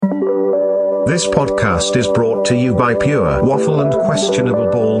This podcast is brought to you by Pure Waffle and Questionable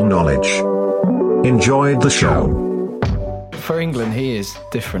Ball Knowledge. Enjoyed the show. For England, he is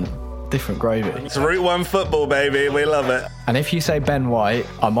different gravy. It's Route 1 football, baby. We love it. And if you say Ben White,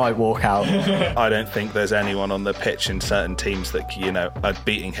 I might walk out. I don't think there's anyone on the pitch in certain teams that, are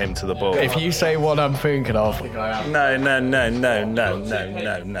beating him to the ball. If you say what I'm thinking of, No.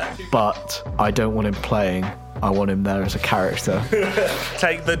 but I don't want him playing. I want him there as a character.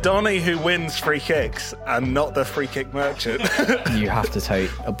 Take the Donny who wins free kicks and not the free kick merchant. You have to take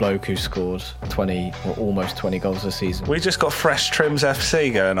a bloke who scored 20 or almost 20 goals a season. We just got Fresh Trims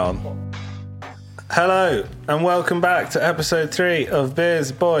FC going on. Hello and welcome back to episode 3 of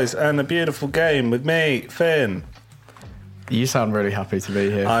Beers, Boys and a Beautiful Game with me, Finn. You sound really happy to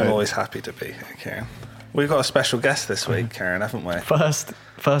be here. I'm Finn. always happy to be here, Karen. We've got a special guest this week, Karen, haven't we?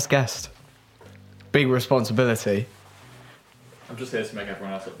 First guest. Big responsibility. I'm just here to make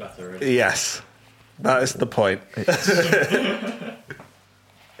everyone else look better. Really. Yes, that is the point.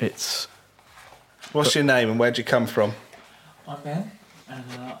 It's What's your name and where'd you come from? I'm Ben, and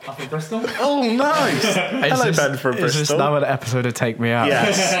I'm from Bristol. Oh, nice. Hello, Ben from Is this Bristol. now an episode of Take Me Out?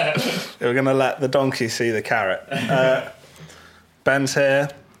 Yes. We're going to let the donkey see the carrot. Ben's here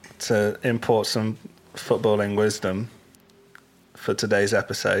to import some footballing wisdom for today's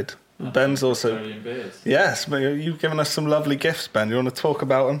episode. Ben's also... Australian beers. Yes, but you've given us some lovely gifts, Ben. You want to talk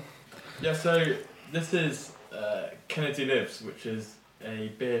about them? Yeah, so this is Kennedy Lives, which is a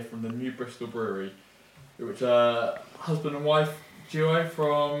beer from the New Bristol Brewery, which husband and wife duo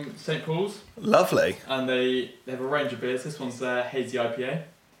from St Paul's, Lovely. and they have a range of beers. This one's their hazy IPA.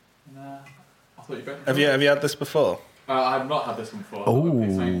 And, I thought you'd both. Have you had this before? I have not had this one before.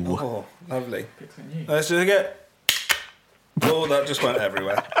 Ooh. Oh, lovely. Pick something new. Let's just get... Oh, that just went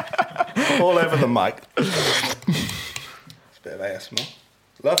everywhere. All over the mic. It's a bit of ASMR.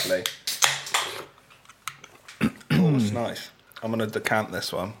 Lovely. Oh, it's nice. I'm going to decant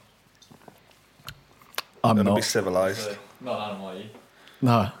this one. I'm Going to be not. civilised. Not an animal, are you?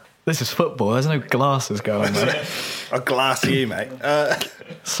 No. This is football. There's no glasses going on there. A glass you, mate. Oh,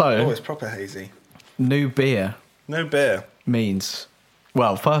 So, it's proper hazy. new beer No beer. means...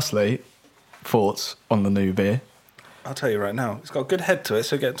 Well, firstly, thoughts on the new beer. I'll tell you right now. It's got a good head to it,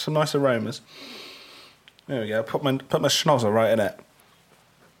 so get some nice aromas. There we go. Put my schnozzle right in it.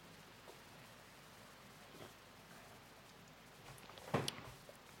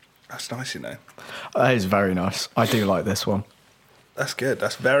 That's nice, you know. That is very nice. I do like this one. That's good.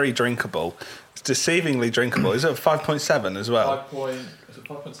 That's very drinkable. It's deceivingly drinkable. Is it 5.7 as well? Is it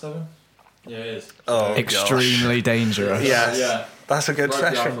 5.7? Yeah, it is. Oh, Extremely dangerous. Yes. Yeah. That's a good Broke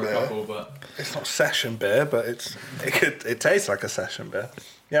down session for a beer. couple, but It's not session beer, but it tastes like a session beer.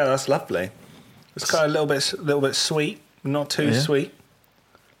 Yeah, that's lovely. It's kind of a little bit sweet, not too Yeah. sweet.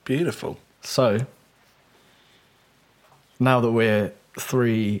 Beautiful. So, now that we're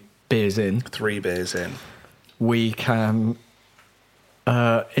 3 beers in, 3 beers in. we can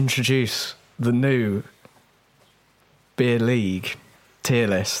introduce the new beer league tier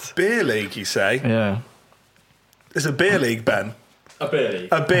list. Beer league, you say? Yeah. It's a beer league, Ben. a beer.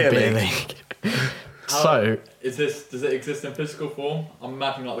 A beer Beer league. league. So, Does it exist in physical form? I'm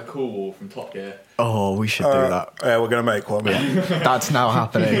imagining like the Cool Wall from Top Gear. oh, we should do that. Yeah, we're going to make one. That's now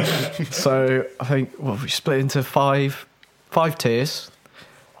happening. So, I think we split into five tiers.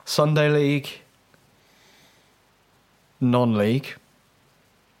 Sunday League, Non-League,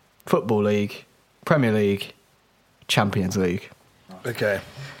 Football League, Premier League, Champions League. Okay.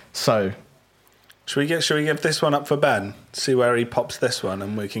 So, Should we give this one up for Ben? See where he pops this one,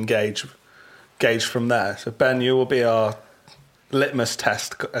 and we can gauge from there. So Ben, you will be our litmus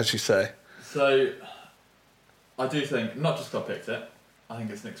test, as you say. So, I do think, not just 'cause I picked it, I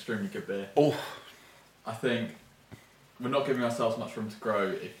think it's an extremely good beer. Oh, I think we're not giving ourselves much room to grow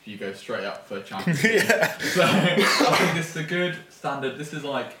if you go straight up for Champions League. yeah. So, I think this is a good standard. This is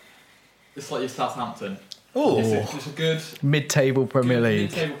like your Southampton. Oh, It's a good mid-table Premier good League.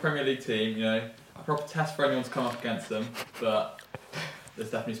 mid-table Premier League team, you know. A proper test for anyone to come up against them, but there's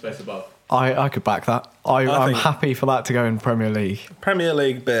definitely space above. I could back that. I'm think- happy for that to go in Premier League. Premier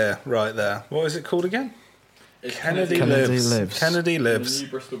League beer right there. What is it called again? It's Kennedy Kennedy Lives. Lives. Kennedy from the Lives. New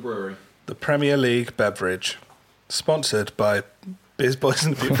Bristol Brewery. The Premier League beverage. Sponsored by Beers, Boys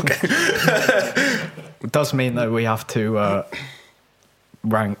and the Beautiful Game. It does mean that we have to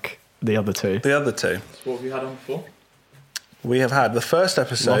rank the other two. The other two. So what have you had on before? We have had the first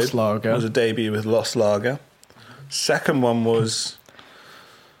episode Lost Lager. was a debut with Lost Lager. Second one was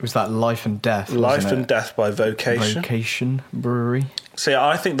It was that Life and Death. Life wasn't and it? Death by Vocation. Vocation Brewery. See,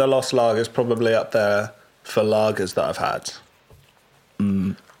 I think the Lost Lager is probably up there for lagers that I've had.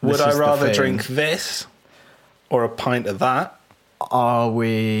 Would This I is the rather thing. drink this or a pint of that? Are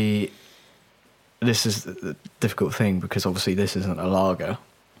we? This is the difficult thing because obviously this isn't a lager.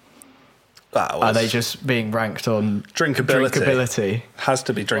 That Are they just being ranked on drinkability? Has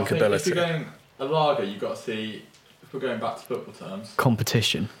to be I think if drinkability. you're going a lager, you've got to see, if we're going back to football terms,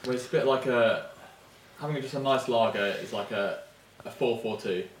 Competition. well, it's a bit like having just a nice lager is like a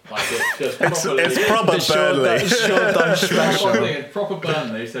 4-4-2. Like it's just properly... It's proper Burnley. It's proper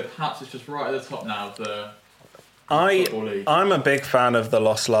Burnley, so perhaps it's just right at the top now of the Football League. I'm a big fan of the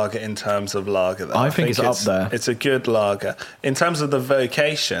Lost Lager in terms of lager. Though. I think it's up there. It's a good lager. In terms of the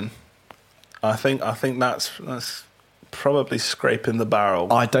vocation, I think that's probably scraping the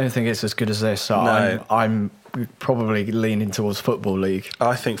barrel. I don't think it's as good as this. So No. I'm probably leaning towards Football League.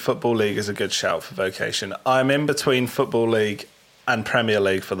 I think Football League is a good shout for vocation. I'm in between Football League and Premier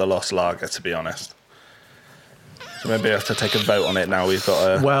League for the Lost Lager, to be honest. So maybe I have to take a vote on it now. We've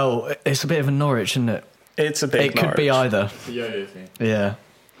got a... Well, it's a bit of a Norwich, isn't it? It's a big It could be Norwich. either. It's a yo-yo thing. Yeah.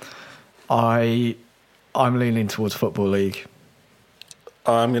 I'm leaning towards Football League.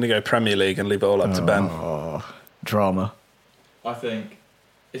 I'm going to go Premier League and leave it all up to Ben. Oh, drama. I think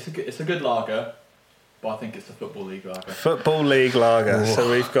it's a good lager, but I think it's a Football League lager. Football League lager. So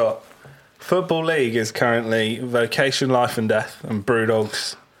we've got Football League is currently Vocation Life and Death and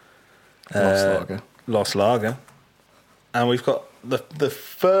Brewdog's Lost lager. Lost Lager. And we've got the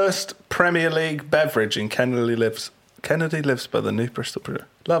first Premier League beverage in Kennedy Lives by the New Bristol Brewery.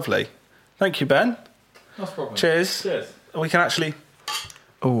 Lovely. Thank you, Ben. That's problem. Cheers. Cheers. We can actually...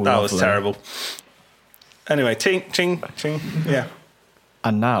 Oh, That was lovely. terrible. Anyway, ching, ching, ching. Yeah.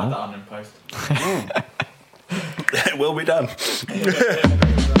 And Add that now, on in post. It will be done.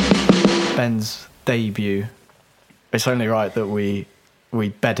 Ben's debut. It's only right that we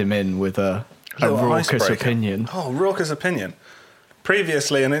bed him in with a Little raucous icebreaker. opinion. Oh, raucous opinion.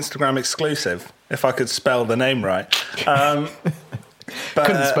 Previously an Instagram exclusive, if I could spell the name right. But,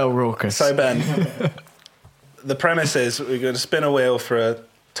 Couldn't spell raucous. So, Ben, the premise is we're going to spin a wheel for a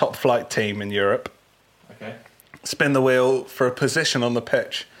top flight team in Europe, Okay. spin the wheel for a position on the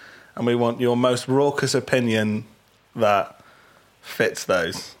pitch, and we want your most raucous opinion that fits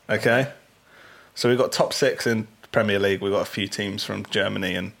those, okay? So we've got top 6 in Premier League. We've got a few teams from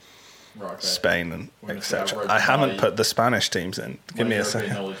Germany and Right, okay. Spain and We're gonna see how etc. broken I haven't my- put the Spanish teams in. Give me a European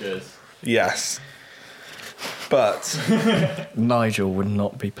second. knowledge is. Yes. But, Nigel would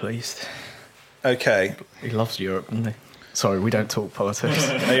not be pleased. okay. He loves Europe, doesn't he? Sorry, we don't talk politics.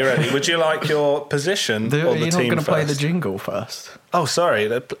 Are you ready? Would you like your position or the You're team not going to play the first? jingle first. Oh, sorry.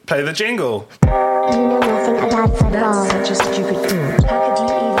 Play the jingle. You know nothing about football. That's such a stupid thought. How could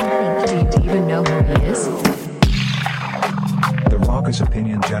you even think? Do you even know who he is? The Raucous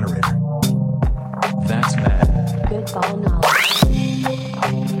Opinion Generator. That's bad. Good ball knowledge.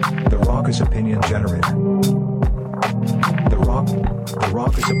 The Raucous Opinion Generator. The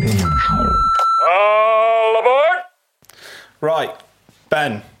Raucous Opinion. Right.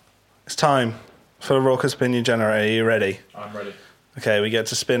 Ben, it's time for the Raucous Opinion Generator. Are you ready? I'm ready. Okay, we get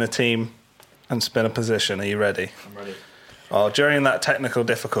to spin a team and spin a position. Are you ready? I'm ready. Oh, during that technical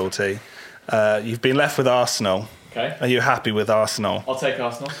difficulty, you've been left with Arsenal. Okay. Are you happy with Arsenal? I'll take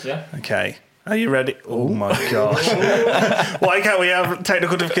Arsenal, yeah? Okay. Are you ready? Oh my gosh. Why can't we have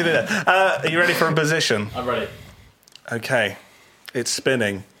technical difficulty there? Are you ready for a position? I'm ready. Okay. It's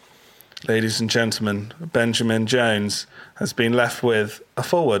spinning. Ladies and gentlemen, Benjamin Jones has been left with a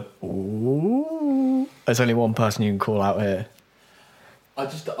forward. There's only one person you can call out here. I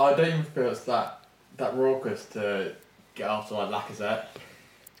don't even feel it's that raucous to get after like Lacazette.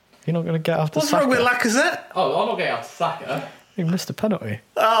 You're not going to get after What's Saka. wrong with Lacazette? Oh, I'm not getting after Saka. You missed a penalty.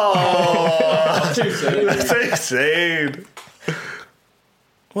 Oh, Too soon. too soon.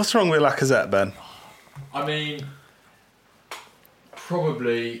 What's wrong with Lacazette, Ben? I mean,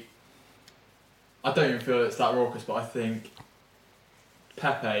 probably. I don't even feel it's that raucous, but I think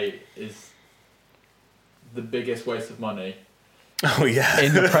Pepe is the biggest waste of money. Oh, yeah.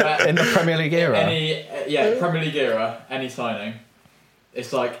 In the Premier League era. Premier League era, any signing.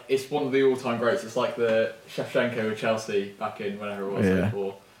 It's like it's one of the all-time greats. It's like the Shevchenko with Chelsea back in whenever it was. Yeah.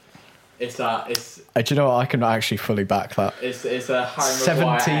 Before. It's that. It's Do you know what? I can actually fully back that. it's a Harry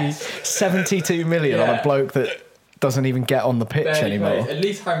Maguire. 72 million on a Yeah. bloke that doesn't even get on the pitch Barely anymore. plays. At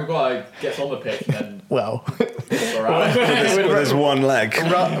least Harry Maguire gets on the pitch and then Well, it's all right. with his one leg.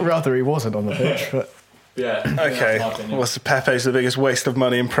 rather he wasn't on the pitch, but Yeah. I think Okay. that's my opinion. What's Pepe's the biggest waste of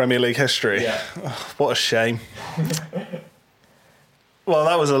money in Premier League history? Yeah. What a shame. Well,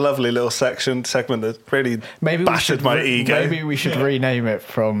 that was a lovely little segment that really maybe battered my ego. Maybe we should rename it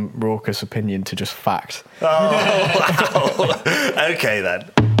from raucous opinion to just fact. Okay then.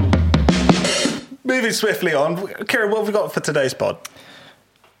 Moving swiftly on, Kieran, what have we got for today's pod?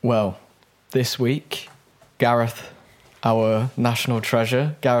 Well, this week, Gareth, our national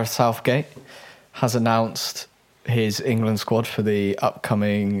treasure, Gareth Southgate, has announced his England squad for the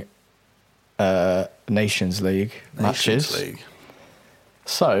upcoming Nations League matches. Nations League.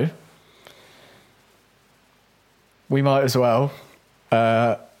 So, we might as well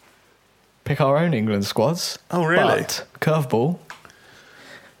pick our own England squads. Oh, really? But, curveball,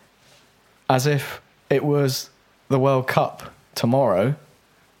 as if it was the World Cup tomorrow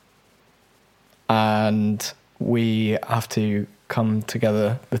and we have to come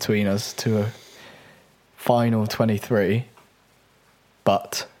together between us to a final 23,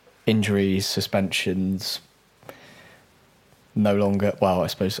 but injuries, suspensions, no longer, well, I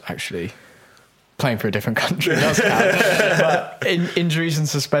suppose actually playing for a different country does count. But injuries and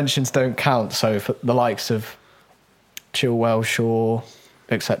suspensions don't count. So for the likes of Chilwell, Shaw,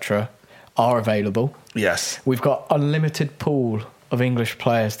 etc. are available. Yes. We've got unlimited pool of English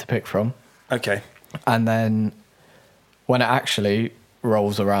players to pick from. Okay. And then when it actually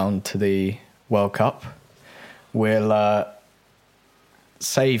rolls around to the World Cup, we'll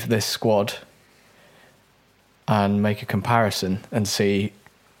save this squad and make a comparison and see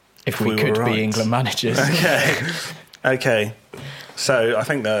if we we could were right. be England managers. Okay. So I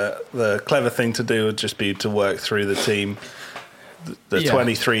think the clever thing to do would just be to work through the team, the Yeah.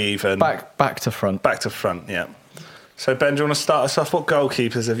 23 even. Back to front. Back to front, yeah. So, Ben, do you want to start us off? What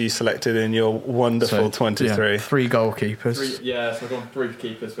goalkeepers have you selected in your wonderful 23? Yeah, 3 goalkeepers. So I've gone 3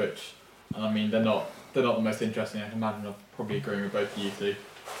 keepers, which, I mean, they're not the most interesting. I can imagine I'm probably agreeing with both of you two.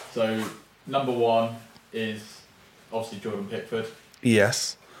 So, number 1 is obviously Jordan Pickford.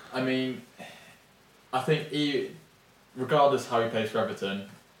 Yes. I mean, I think regardless how he plays for Everton,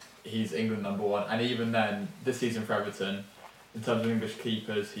 he's England number 1. And even then, this season for Everton, in terms of English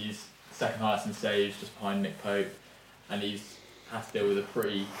keepers, he's second highest in saves, just behind Nick Pope. And he's has to deal with a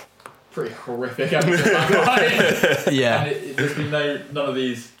pretty horrific Everton backline. Yeah. And there's been none of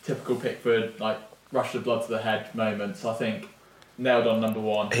these typical Pickford, like, rush the blood to the head moments. I think nailed on number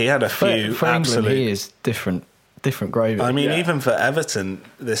 1. He had a few For England, absolute... he is different gravy. I mean, Yeah. even for Everton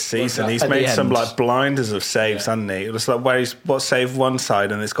this season, Well, he's at the made some end. like blinders of saves, Yeah. hasn't he? It was like where he's saved one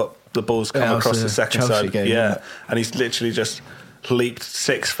side and it's got the balls come Yeah, it was across the the second Chelsea side. game, yeah, wasn't it? and he's literally just leaped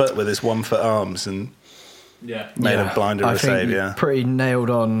 6 foot with his 1 foot arms and Yeah. made a blinder of I a think save. you Yeah, pretty nailed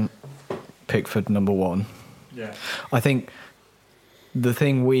on Pickford number 1. Yeah. I think the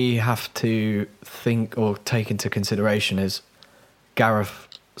thing we have to think or take into consideration is Gareth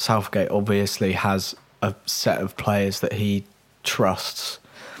Southgate obviously has a set of players that he trusts,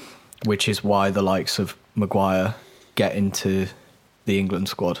 which is why the likes of Maguire get into the England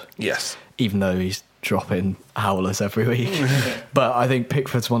squad, yes, even though he's dropping howlers every week. But I think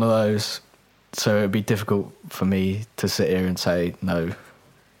Pickford's one of those, so it'd be difficult for me to sit here and say, no,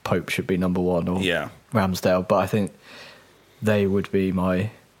 Pope should be number 1 or yeah. Ramsdale, but I think they would be my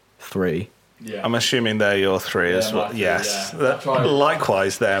 3. Yeah. I'm assuming they're your 3 Yeah, as well. my 3, Yes, yeah. I'll try-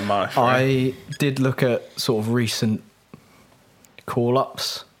 likewise, they're my 3. I did look at sort of recent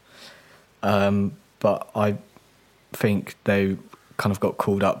call-ups, but I think they kind of got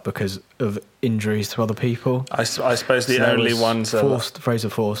called up because of injuries to other people. I suppose the So there only was ones are Fraser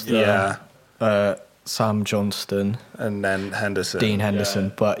Forster, yeah, Sam Johnston, and then Henderson. Dean Henderson.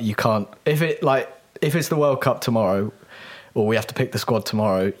 Yeah. But you can't if it's the World Cup tomorrow, or we have to pick the squad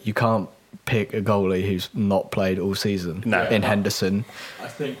tomorrow. You can't pick a goalie who's not played all season. No. In Henderson. I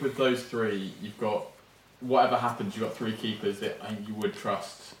think with those 3, you've got, whatever happens, you've got 3 keepers that I think you would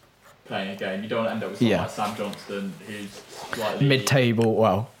trust playing a game. You don't want to end up with someone Yeah. like Sam Johnston, who's slightly... Mid-table,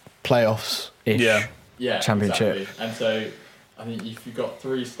 well, playoffs-ish. Yeah. Yeah, Championship. Exactly. And so I think if you've got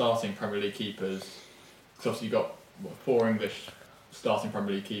 3 starting Premier League keepers, because obviously you've got 4 English starting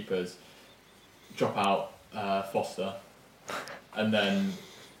Premier League keepers, drop out Foster, and then...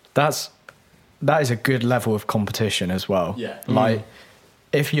 That is a good level of competition as well. Yeah. Like,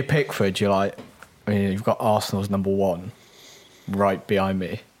 if you're Pickford, you're like, I mean, you've got Arsenal's number 1 right behind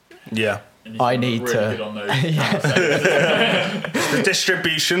me. Yeah. and I you've got need really to- good on those The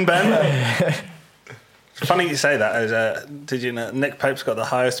distribution, Ben. Funny you say that. Did you know Nick Pope's got the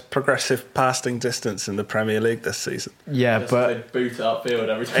highest progressive passing distance in the Premier League this season? Yeah, Just but they boot it upfield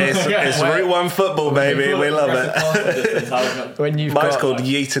every time. It's Route 1 football, baby. We love it. when you've Mine's got... called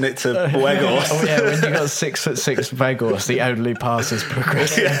yeeting it to Weghorst. Oh, yeah, when you've got 6'6" Vegas, the only pass is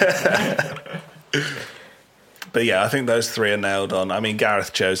progressive. But yeah, I think those 3 are nailed on. I mean,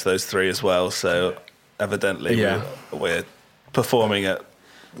 Gareth chose those 3 as well, so evidently Yeah. we're performing at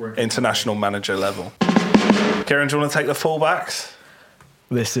We're- international manager level. Kieran, do you want to take the fullbacks?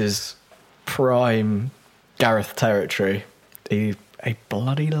 This is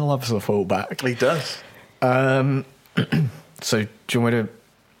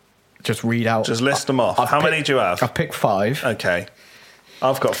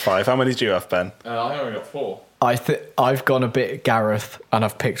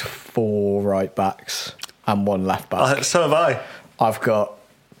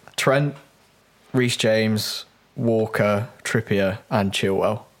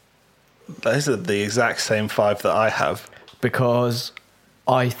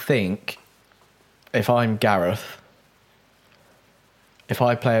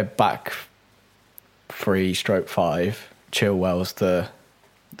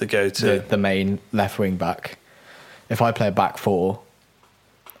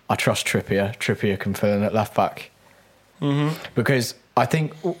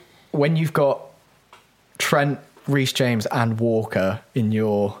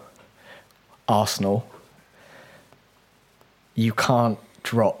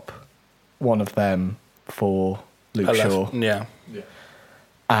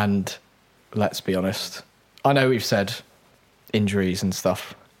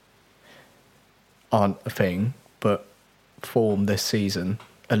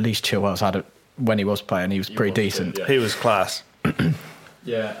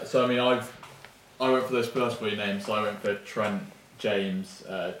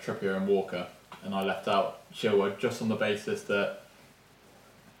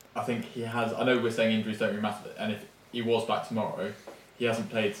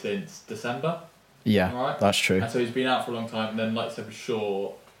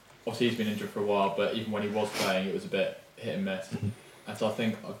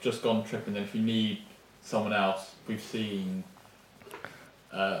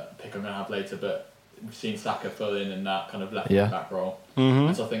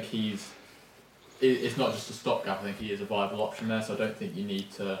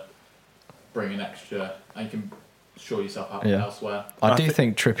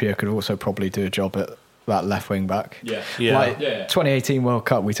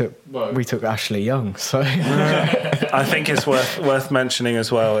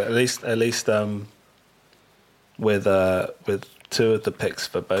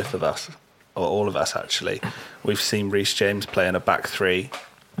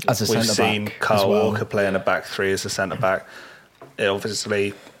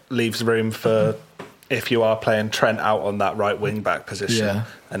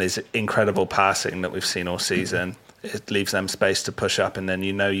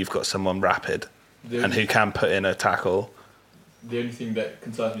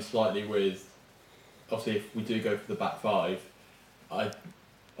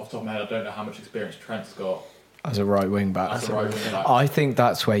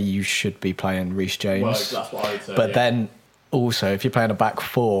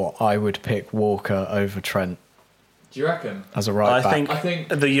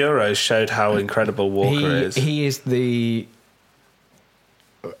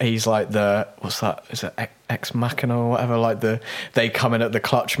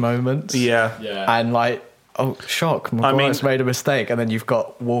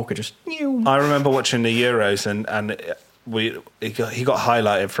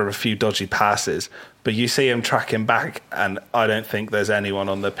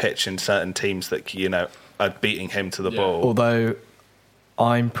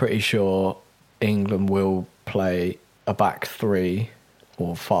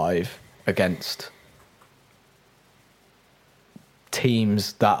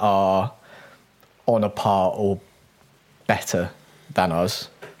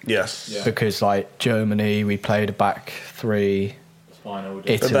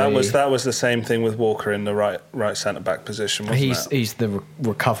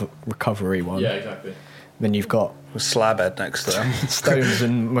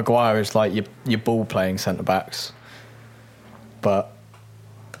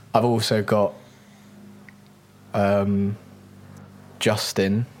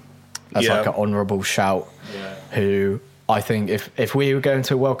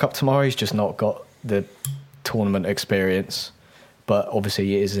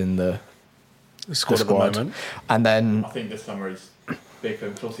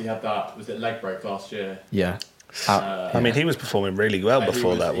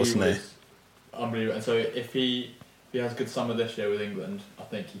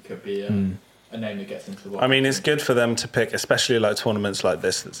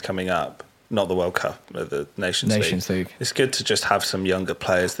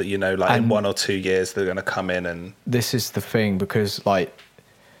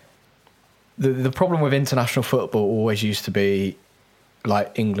the problem with international football always used to be,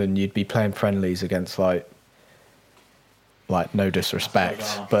 like England, you'd be playing friendlies against like no disrespect,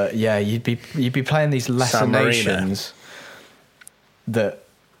 That's but yeah, you'd be playing these lesser San Marino. nations that,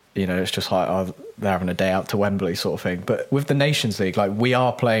 you know, it's just like, oh, they're having a day out to Wembley sort of thing. But with the Nations League, like, we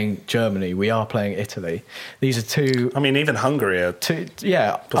are playing Germany, we are playing Italy. These are two, I mean, even Hungary are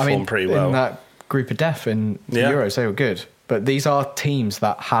performed pretty well. in that group of death in the Yeah. Euros. They were good, but these are teams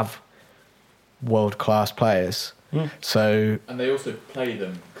that have world class players. So And they also play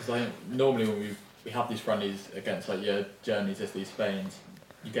them because normally when we have these friendlies against like your Germany's, Italy, Spain's,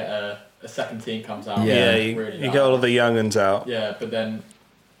 you get a second team comes out. Yeah, Yeah, you really get bad. all of the young uns out. Yeah, but then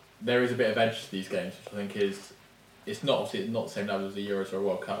there is a bit of edge to these games, which I think it's not obviously not the same level as the Euros or a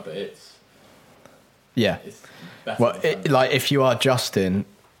World Cup, but it's yeah, better. well, than friendly. like if you are Justin,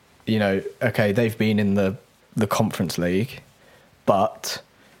 you know, okay, they've been in the Conference League, but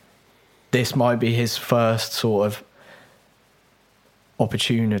this might be his first sort of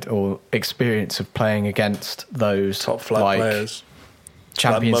opportunity or experience of playing against those Top flight like players.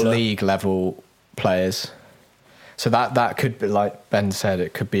 Champions Muller. League level players. So that could be, like Ben said,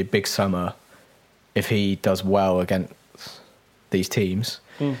 it could be a big summer if he does well against these teams.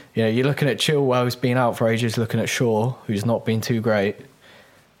 You know, you're looking at Chilwell, who's been out for ages, looking at Shaw, who's not been too great.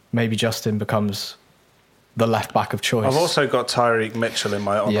 Maybe Justin becomes the left back of choice. I've also got Tyreek Mitchell in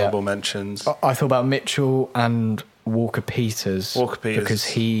my honourable mentions. I thought about Mitchell and Walker Peters. Walker Peters. Because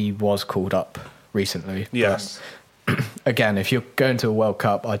he was called up recently. Yes. But again, if you're going to a World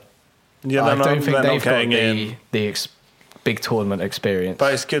Cup, I Yeah, don't they're think not they've got getting in. the big tournament experience.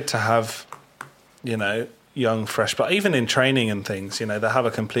 But it's good to have, you know, young, fresh, but even in training and things, you know, they have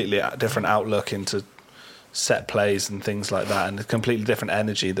a completely different outlook into set plays and things like that, and a completely different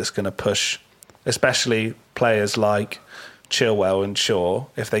energy that's going to push, especially players like Chilwell and Shaw,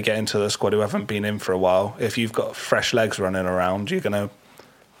 if they get into the squad who haven't been in for a while. If you've got fresh legs running around, you're going to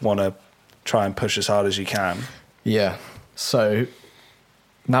want to try and push as hard as you can. Yeah. So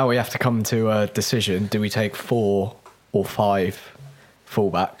now we have to come to a decision. Do we take 4 or 5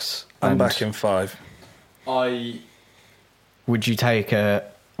 fullbacks? I'm And back in 5. Would you take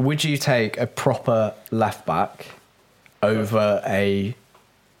a proper left back over a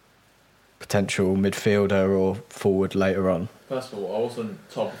potential midfielder or forward later on? First of all, I wasn't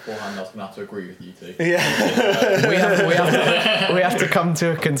told beforehand I was going to have to agree with you two. we have to come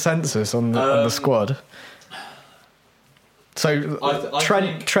to a consensus on the squad. So I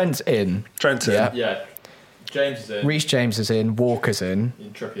think- Trent's in. Trent's in. Yeah. Yeah, James is in. Reece James is in. Walker's in.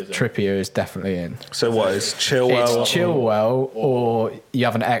 and Trippier's in. Trippier is definitely in. So what is Chilwell? It's Chilwell, or you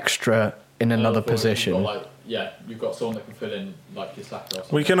have an extra in another Or you've position. got, you've got someone that can fill in like your Saka or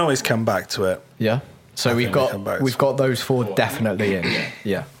something. We can always come back to it. Yeah. So I we've think we come got back. we've got those 4 definitely in.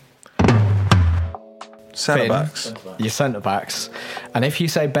 Yeah. Centre Finn, backs. your centre backs, and if you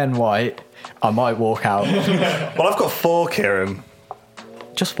say Ben White, I might walk out. Well, I've got 4, Kieran.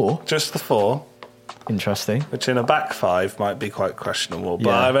 Just 4. Just the 4, Interesting. which in a back 5 might be quite questionable. But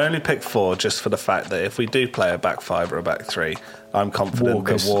Yeah. I've only picked 4 just for the fact that if we do play a back 5 or a back 3, I'm confident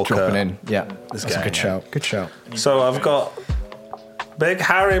Walker's that Walker. dropping in. Yeah, is that's a getting good in. shout. Good shout. So I've got Big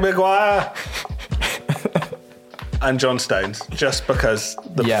Harry Maguire and John Stones, just because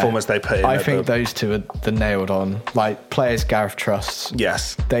the performance they put in. I at think the- those two are the nailed on. Like players Gareth trusts.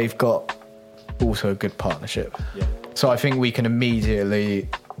 Yes. They've got also a good partnership. Yeah. So I think we can immediately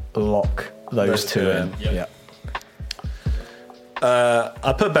lock those two in. Yeah.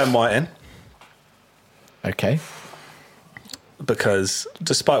 I put Ben White in Okay. because,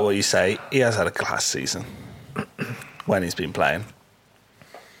 despite what you say, he has had a class season when he's been playing.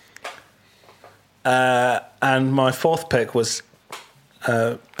 And my 4th pick was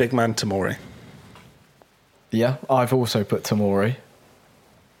big man Tomori. Yeah, I've also put Tomori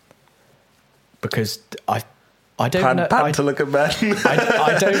because I don't know. Pan to look at Ben.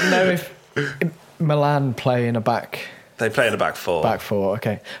 I don't know if Milan play in a back They play in the back 4. 4.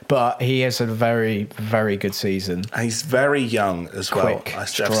 Okay, but he has a very very good season. And he's very young as well. Quick, I've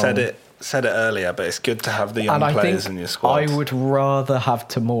strong. said it earlier, but it's good to have the young And I players think in your squad. I would rather have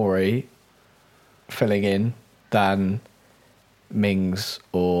Tomori filling in than Mings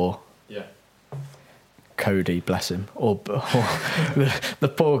or Yeah. Cody, bless him, or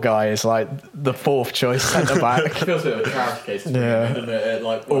the poor guy is like the 4th choice centre It back, feels a bit of a charity case to me, Yeah. doesn't it? At,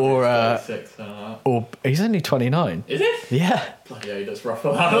 like, Or, 36, something like that. or he's only 29. Is it? Yeah, Bloody hell, that's rough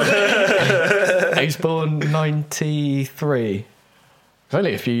for that. he's born 93. He's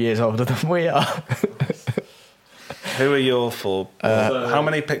only a few years older than we are. Who are your 4? So- How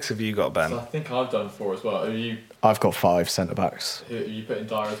many picks have you got, Ben? So I think I've done 4 as well. Are you I've got 5 centre backs. who are you putting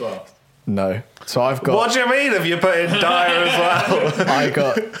Dyer as well? No. So I've got. What do you mean? Have you put in Dyer as well? I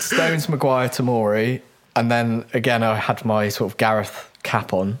got Stones, Maguire, Tomori, and then again I had my sort of Gareth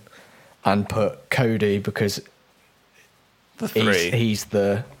cap on, and put Cody because The three. he's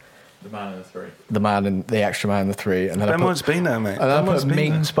the man in the three. the man and the extra man in the three, and then I Ben put, White's been there, mate. and then I Ben White's put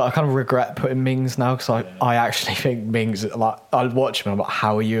been Mings, but I kind of regret putting Mings now because I actually think Mings, like, I watch him and I'm like,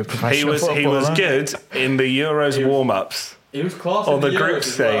 how are you a there. professional He was footballer? good in the Euros warm-ups. He was class On in the Euros group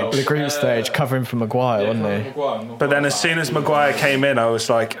as well. stage. The group stage covering for Maguire, wasn't he? But then as soon as Maguire came in, I was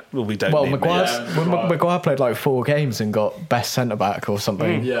like, well, we don't Well, need Maguire, Mings. Maguire. Maguire played like 4 games and got best centre back or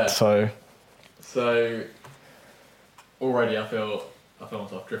something. Yeah. So So already I feel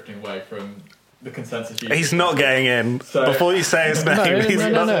myself drifting away from the consensus. He's not getting in. So- Before you say his name, no, he's no,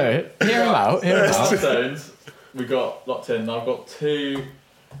 not. no. Hear him out. Hear him out. Stones, we got locked in. I've got 2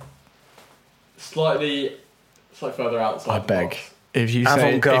 slightly further outside. I the beg. box. If you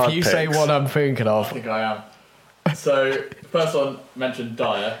Avant-garde say picks. what I'm thinking I of, think I am. So the first one mentioned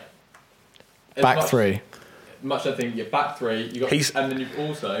Dyer. As back much- 3. Much I think, back 3. You got, He's- and then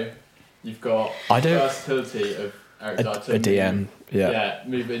you've got I do- versatility of Eric A, Dyer. to a DM. Yeah.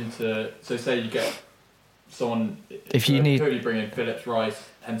 move into. So say you get someone. If you need- Cody bring in Phillips, Rice,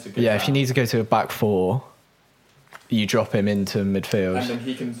 Henson. Yeah, if you need to go to a back 4, you drop him into midfield. and then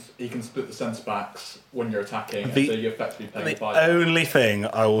he can split the centre backs when you're attacking, and The- so you're effectively playing The 5. only thing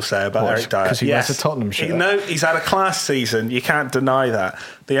I will say about What, Eric Dyer, 'cause he wears a Tottenham shirt? No, he's had a class season. You can't deny that.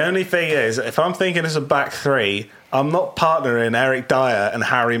 The only thing is, if I'm thinking as a back 3, I'm not partnering Eric Dyer and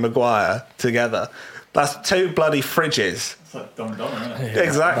Harry Maguire together. That's 2 bloody fridges. It's like dumb, isn't it?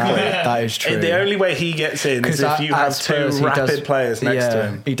 Exactly. That is true. The only way he gets in is if you have 2 Spurs, he rapid does- players next to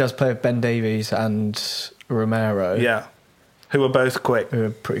him. He does play with Ben Davies and Romero. Yeah, who are both quick. Who are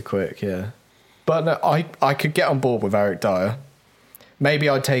pretty quick, yeah. But no, I could get on board with Eric Dyer. Maybe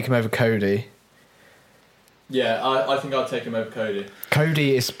I'd take him over Cody. Yeah, I think I'd take him over Cody.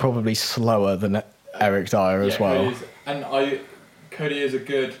 Cody is probably slower than Eric Dyer as well. Cody is a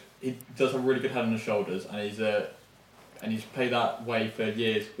good. He does have a really good head on his shoulders, and he's played that way for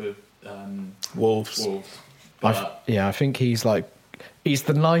years with Wolves. Wolves. I But think he's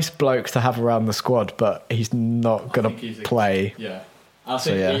the nice bloke to have around the squad, but he's not I going think to he's play. Yeah, I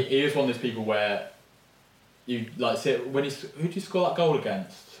So, think yeah. he is one of those people where you like see it when who did you score that goal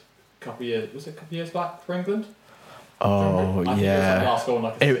against? A couple of years back for England? Oh I think it was like yeah, last goal in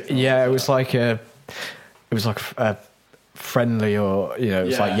like a 6 months yeah. or It was so. like a friendly, or it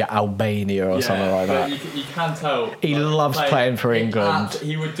was like Albania or something like but that. You can tell He loves playing for England.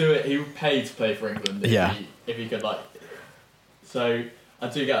 He would do it. He would pay to play for England. If he could So I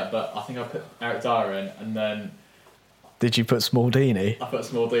do get it, but I think I put Eric Dyer in, and then Did you put Smaldini? I put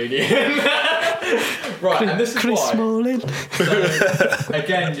Smaldini in. Right, and this is Chris why. Smalling. So,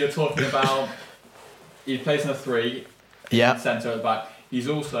 again, you're talking about he plays in a 3, Yeah. centre at the back. He's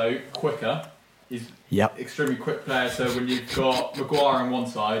also quicker. He's Yep. extremely quick player. So when you've got Maguire on one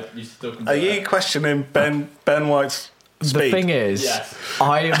side, you still can. Are do you it. questioning Ben White's speed? The thing is, Yes.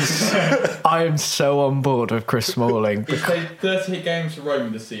 I am so on board with Chris Smalling. He's played 38 games for Roma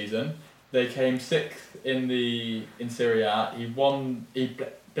this season. They came 6th in Serie A. He won. He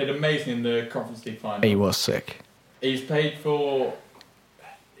played amazing in the Conference League final. He was sick. He's played for.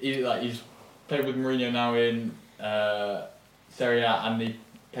 He's played with Mourinho now in Serie A, and he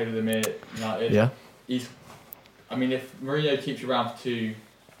played with him at United. Yeah. I mean, if Mourinho keeps you around for two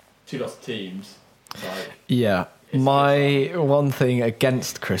lots of teams, like Yeah. It's My one thing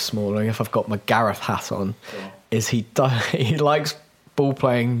against Chris Smalling, if I've got my Gareth hat on, sure. is he likes ball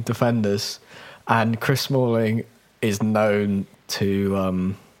playing defenders, and Chris Smalling is known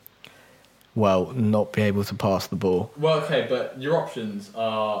to not be able to pass the ball. Well, okay, but your options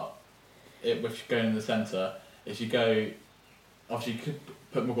are, if you're going in the centre, is you go. Obviously, you could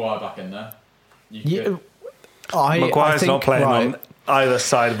put Maguire back in there. You could, Maguire's I think, not playing right, on either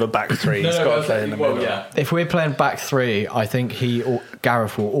side of a back 3. He's got to play in the middle. yeah. If we're playing back 3, I think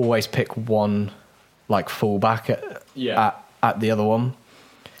Gareth will always pick one full back at the other one.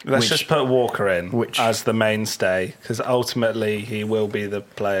 Let's Which- just put Walker in which- as the mainstay, because ultimately he will be the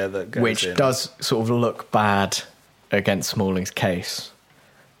player that goes Which in. does sort of look bad against Smalling's case.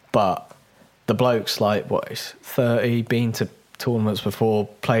 But the bloke's he's 30, been to tournaments before,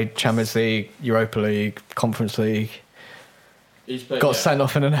 played Champions League, Europa League, Conference League, He's played, got sent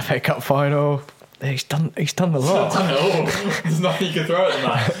off in an FA Cup final. He's done the lot. There's nothing you can throw at the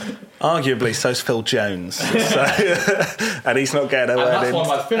man. Arguably, so's Phil Jones. And he's not getting And away that's in. why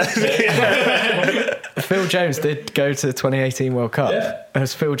my fifth Phil Jones did go to the 2018 World Cup. Yeah. It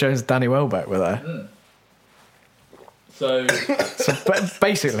was Phil Jones and Danny Welbeck were there. So So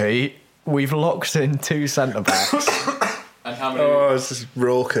basically, we've locked in 2 centre backs. And how many? Oh, this is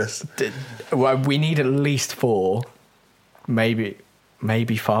raucous. Well, we need at least 4, maybe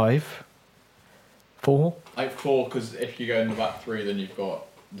 5, 4. Like 4, because if you go in the back 3, then you've got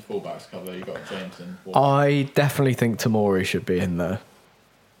the fullbacks cover. You've got James and Walker. I definitely think Tamori should be in there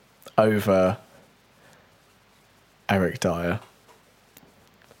over Eric Dyer.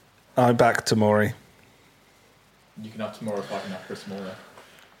 I back Tamori. You can have tomorrow if I can have Chris Smalling.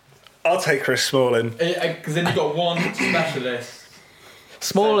 I'll take Chris Smalling. Because then you've got one specialist.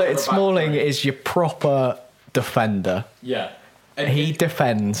 Smalling Centre back three. is your proper defender. Yeah. And He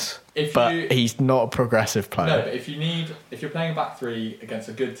defends, if but you- he's not a progressive No, player. but if you're playing a back 3 against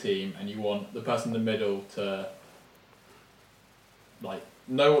a good team and you want the person in the middle to like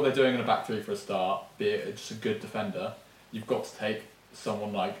know what they're doing in a back 3 for a start, be it just a good defender, you've got to take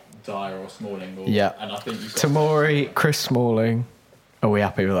someone like Dyer or Smalling. Or, Yeah. And I think you've got Tamori, Chris Smalling. Are we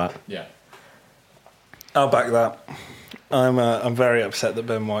happy with that? Yeah. I'll back that. I'm very upset that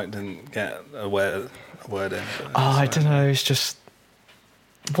Ben White didn't get a word in. Oh, I don't know. It's just,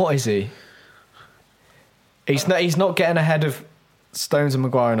 what is he? He's not getting ahead of Stones and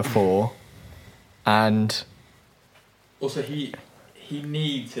Maguire in a 4, and Also, he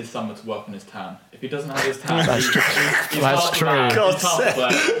needs his summer to work on his tan. If he doesn't have his tan, That's he's, true. he's That's hard to true. man. God's He's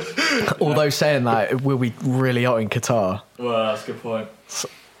hard to play. although saying that, it will be really hot in Qatar. Well, that's a good point.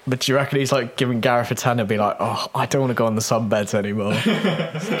 But do you reckon he's like giving Gareth a tan and be like, oh, I don't want to go on the sunbeds anymore?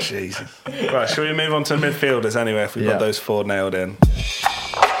 Jesus. Right, shall we move on to midfielders anyway if we've Yeah. got those 4 nailed in?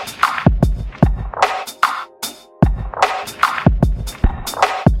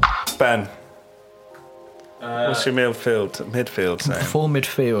 Ben, what's your midfield saying? For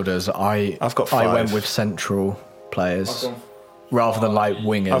midfielders, I've got I 5. went with central players I've gone- rather than like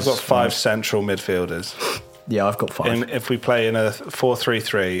wingers. I've got 5 central midfielders. Yeah, I've got 5. If we play in a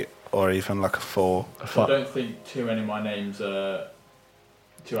 4-3-3 or even like a 4, I don't think too many of my names are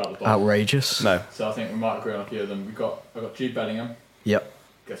too out of the box. Outrageous. no. So I think we might agree on a few of them. I've got Jude Bellingham, Yep.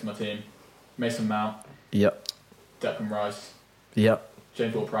 gets my team. Mason Mount, Yep. Declan Rice, Yep.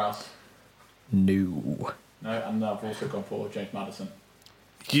 James Ward-Prowse. No. No, and I've also gone for James Maddison.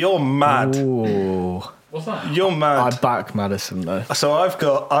 You're mad. Ooh. What's that? You're I mad. back Madison though. So I've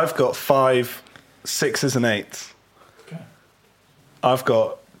got 5 6s and 8s. Okay. I've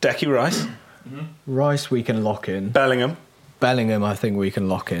got Decky Rice, Rice we can lock in. Bellingham. Bellingham I think we can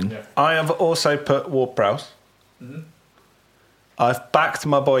lock in. Yeah. I have also put Ward-Prowse. I've backed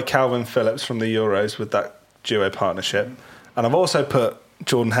my boy Calvin Phillips from the Euros with that duo partnership. And I've also put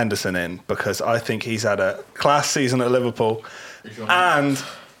Jordan Henderson in because I think he's had a class season at Liverpool. And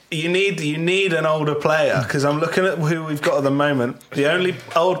you need an older player because I'm looking at who we've got at the moment. The only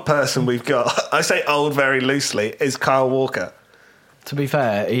old person we've got, I say old very loosely, is Kyle Walker. To be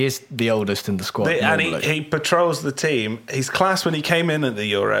fair, he is the oldest in the squad. And normally. he patrols the team. He's class when he came in at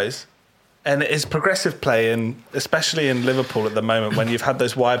the Euros. And his progressive play, especially in Liverpool at the moment, when you've had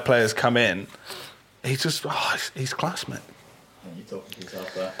those wide players come in, he's class, mate. You're talking to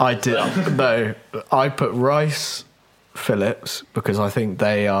yourself there. I did no. I put Rice, Phillips because I think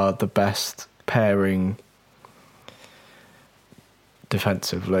they are the best pairing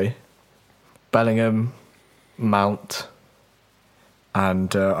defensively. Bellingham, Mount,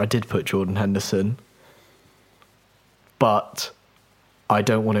 and I did put Jordan Henderson, but I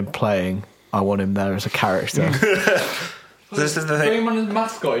don't want him playing. I want him there as a character. This is the Bring thing. him on as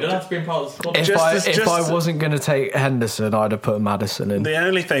mascot. You don't have to be in part of the squad. If I wasn't going to take Henderson, I'd have put Maddison in. The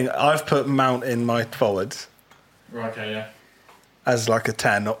only thing, I've put Mount in my forwards Right, okay, yeah. as like a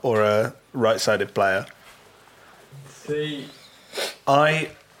 10 or a right-sided player. See,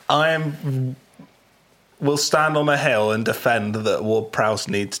 will stand on a hill and defend that Ward-Prowse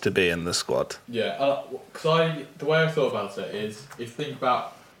needs to be in the squad. yeah, because the way I thought about it is, if you think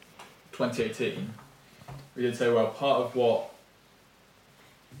about 2018, we did say, well, part of what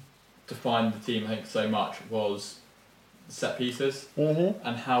defined the team, I think, so much was set pieces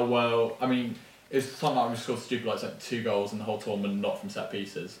and how well. I mean, it's something like we scored stupid like 2 goals in the whole tournament, not from set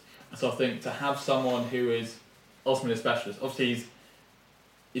pieces. And so I think to have someone who is ultimately a specialist, obviously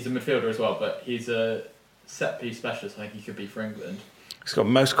he's a midfielder as well, but he's a set piece specialist. I think he could be for England. He's got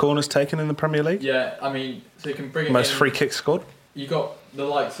most corners taken in the Premier League. Yeah, I mean, so you can bring it Most in. free kicks scored. You got the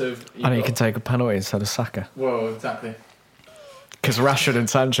likes of. And he can take a penalty instead of Saka. Well, exactly. Because Rashford and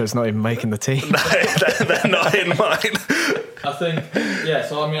Sancho's not even making the team. They're not in mine. I think, yeah.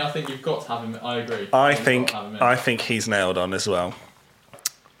 So I mean, I think you've got to have him. I agree. I You've got think to have him in. he's nailed on as well.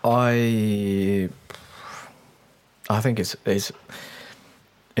 I think it's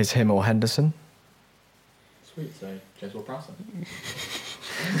him or Henderson. Sweet. So James Ward-Prowse.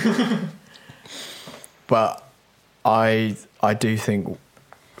 But I do think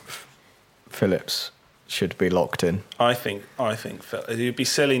Phillips should be locked in. I think it'd be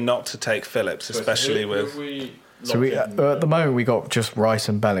silly not to take Phillips, especially with. So at the moment we got just Rice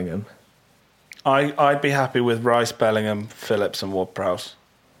and Bellingham. I'd be happy with Rice, Bellingham, Phillips, and Ward-Prowse.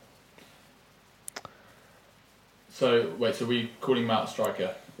 So we calling Mount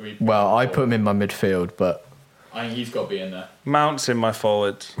striker? Well, I put him in my midfield, but I think he's got to be in there. Mount's in my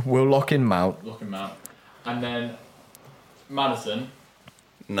forwards. we'll lock in Mount. Lock him out. And then Maddison.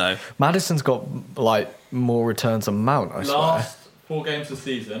 No. Madison's got like more returns than Mount, I swear. Last 4 games of the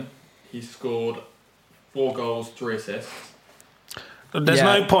season, he scored 4 goals, 3 assists. There's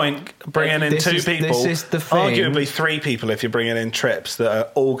Yeah. no point bringing in This 2 is- people. this is the thing. Arguably 3 people if you're bringing in trips that are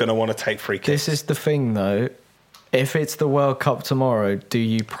all going to want to take free kicks. This is the thing, though. If it's the World Cup tomorrow, do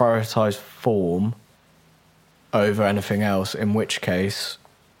you prioritise form over anything else? In which case,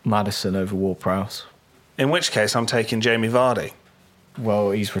 Maddison over Ward-Prowse. In which case, I'm taking Jamie Vardy.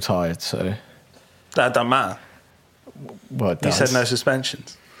 Well, he's retired, so... That doesn't matter. Well, it You does. said no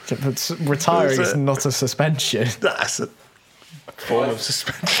suspensions. But retiring Is is it? not a suspension. That's a form of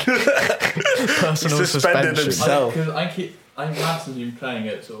suspension. Personal He's suspended suspension. himself. Because I think Maddison's been playing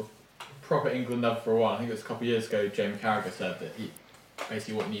at sort of proper England level for a while. I think it was a couple of years ago, Jamie Carragher said that he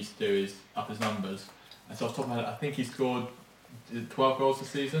basically what he needs to do is up his numbers. And so off the top of my head, I think he scored 12 goals this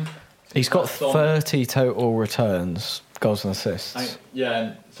season. He's got That's on- 30 total returns, goals and assists. Yeah,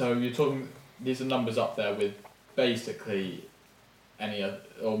 and so you're talking. These are numbers up there with basically any other,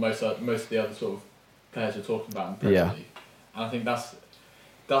 or most of the other sort of players we're talking about in the Premier Yeah. League. And I think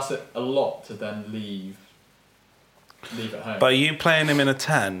that's a lot to then leave at home. But are you playing him in a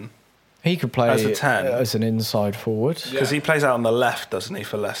 10? He could play As a 10? as an inside forward. Yeah. Because he plays out on the left, doesn't he,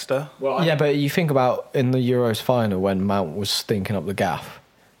 for Leicester? Well, Yeah, but you think about in the Euros final when Mount was stinking up the gaff,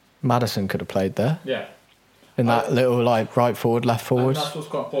 Maddison could have played there yeah. in that little like right forward, left And forward. that's what's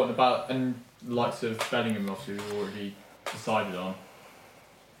quite important about, and the likes of Bellingham, obviously, we've already decided on.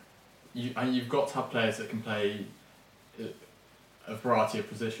 You've got to have players that can play a variety of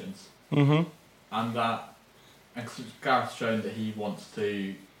positions, Mm-hmm. and Gareth's shown that he wants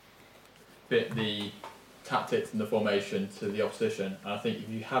to fit the tactics and the formation to the opposition. And I think if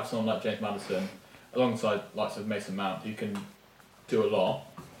you have someone like James Maddison alongside likes of Mason Mount, who can do a lot.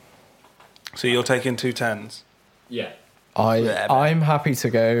 So you're taking 2 10s? Yeah. I'm happy to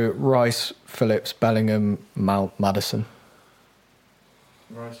go Rice, Phillips, Bellingham, Mount, Maddison.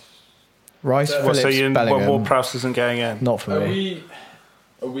 Rice, So- Well, Phillips, so Bellingham. Ward-Prowse isn't going in? Not for me.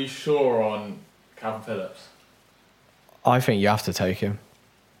 Are we sure on Calvin Phillips? I think you have to take him.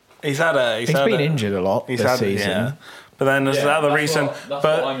 He's Been injured a lot this season. Yeah. But then there's Yeah, the other that's reason. what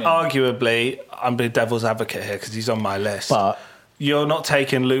But I mean. arguably, I'm the devil's advocate here because he's on my list. But You're not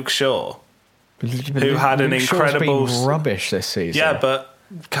taking Luke Shaw. who had an incredible- been rubbish this season. Yeah, but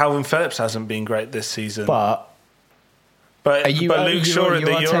Calvin Phillips hasn't been great this season. But But are you, Luke Shaw at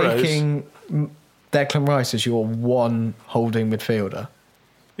the you are Euros, taking Declan Rice as your one holding midfielder.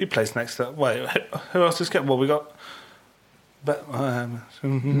 he plays next to. Wait, who else is getting? Well, we got. But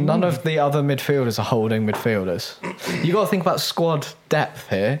None of the other midfielders are holding midfielders. You got to think about squad depth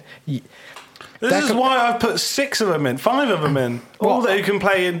here. this is why I've put 6 of them in, 5 of them in, all What? that who can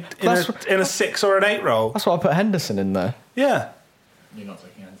play in a 6 or an 8 role. That's why I put Henderson in there. Yeah. You're not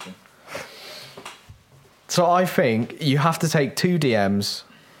taking anything. So I think you have to take 2 DMs.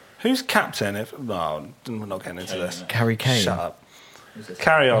 Who's captain? If no, we're not getting into this. Harry Kane. Shut up. Who's this?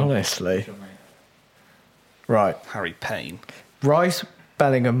 Carry on. Honestly. Sure, mate. Right. Harry Payne. Rice,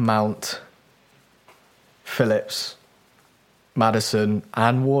 Bellingham, Mount, Phillips, Maddison,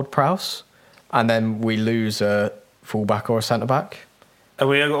 and Ward-Prowse. And then we lose a fullback or a centre-back. Have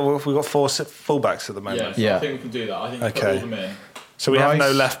we got 4 fullbacks at the moment? Yeah, so Yeah. I think we can do that. I think we put Okay. all them in. So we have no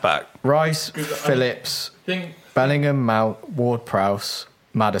Rice. left back. Rice, Because I Phillips, think Bellingham, Mount, Ward-Prowse,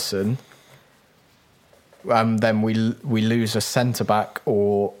 Maddison. Then we lose a centre-back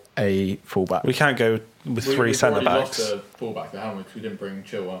or a fullback. We can't go with 3 we've centre already backs. lost a fullback there, haven't we? 'Cause we didn't bring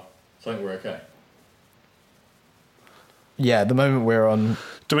Chilwell. So I think we're okay. Yeah, at the moment we're on.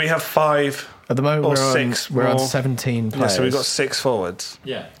 Do we have 5 At the moment or we're 6? on. We're on more? 17 Yeah, players. so we've got 6 forwards.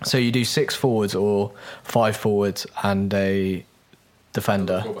 Yeah. So you do 6 forwards or 5 forwards and a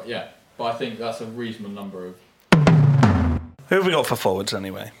defender. Fullback, yeah. But I think that's a reasonable number of. Who have we got for forwards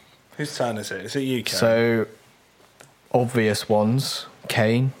anyway? Whose turn is it? Is it you, Karen? So obvious ones: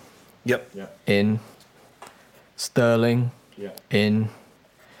 Kane Yep. Yeah. in, Sterling Yeah. in,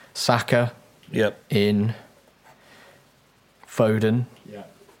 Saka Yep. in, Foden, Yeah.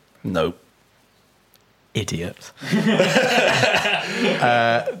 No. idiot.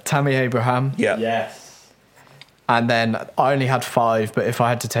 Tammy Abraham. Yeah. Yes. And then I only had 5, but if I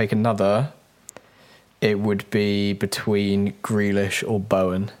had to take another, it would be between Grealish or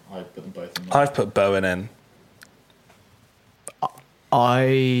Bowen. I put them both in. I've put Bowen in.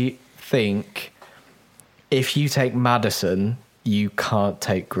 I think if you take Maddison, you can't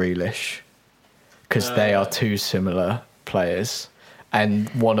take Grealish because they are two similar players, and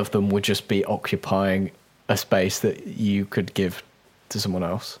one of them would just be occupying a space that you could give to someone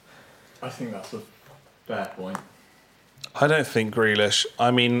else. I think that's a fair point. I don't think Grealish.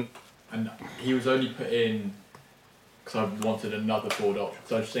 I mean, And he was only put in because I wanted another forward option.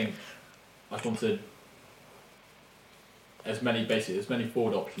 So I just think I wanted as many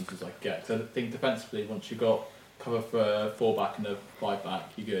forward options as I could get. So I think defensively, once you got cover for a 4-back and a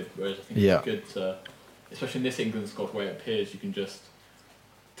 5-back, you're good. Whereas I think it's good to, especially in this England squad where it appears you can just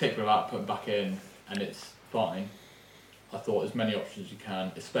take them out, put them back in, and it's fine. I thought as many options as you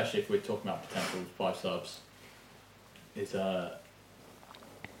can, especially if we're talking about potential 5 subs, is a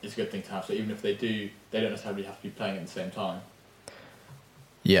good thing to have. So even if they don't necessarily have to be playing at the same time.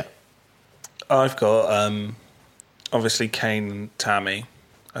 Yeah. I've got obviously Kane and Tammy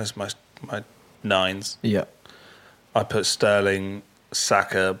as my 9s. Yeah. I put Sterling,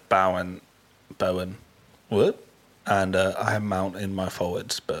 Saka, Bowen, whoop, and I have Mount in my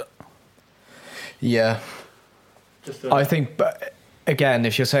forwards, but Yeah. I think, but again,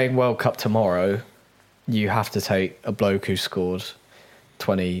 if you're saying World Cup tomorrow, you have to take a bloke who scored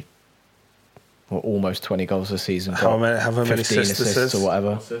 20 or almost 20 goals a season. How got many 15 assists? or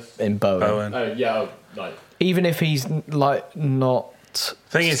whatever Assists? in Bowen. Oh yeah, like Even if he's like not.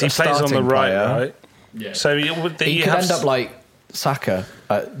 thing is, he a plays on the starting right, player, right? yeah. So He could end up like Saka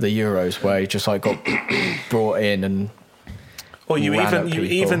at the Euros, where he just like got brought in and. or you ran at even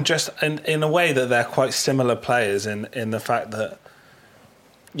people. just in a way that they're quite similar players in the fact that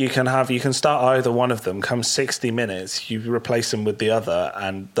you can start either one of them. Come 60 minutes, you replace them with the other,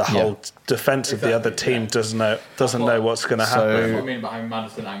 and the whole defense of the other Exactly, team yeah. doesn't know what's going to So- happen. That's what I mean about having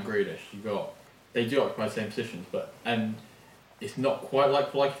Maddison and Grealish. They do occupy the same positions, and it's not quite like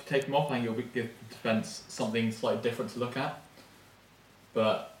if you take them off, I think it'll give the defence something slightly different to look at.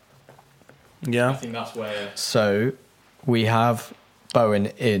 But I Yeah, think that's where So we have Bowen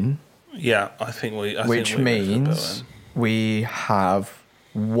in, yeah. I think we. which we went for means Bowen. we have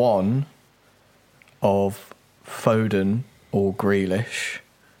one of Foden or Grealish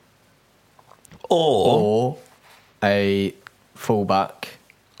or a fullback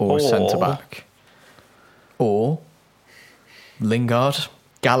or Or- centre back or Lingard,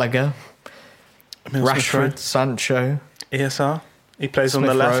 Gallagher, Rashford, Sancho, ESR. He plays on the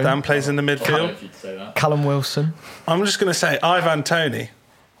Smith left Rowe. and plays in the I don't know midfield. if you'd say that. Callum Wilson. I'm just going to say Ivan Toney.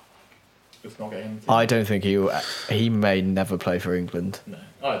 It's not getting into I don't think he may never play for England. No,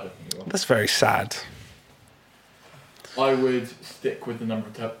 I don't think it will. That's very sad. I would stick with the number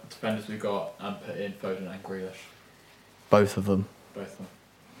of defenders we've got and put in Foden and Grealish, Both of them. both of them.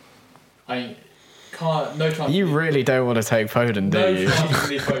 I mean, no chance. You really don't want to take Foden, do no you? chance to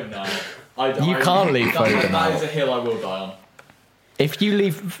leave Foden out. You can't leave Foden That out. is a hill I will die on. If you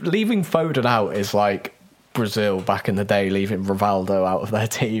leaving Foden out is like Brazil back in the day leaving Rivaldo out of their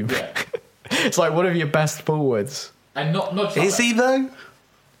team. Yeah. It's like one of your best forwards. And not just Is that. he though?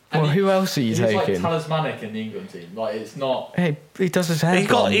 And Well, who else are you he's taking? like talismanic in the England team. Like it's not. Hey, he does his hair. He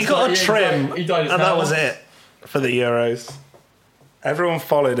got blonde. a Yeah, trim, he dyed his and hair that was once. it for the Euros. Everyone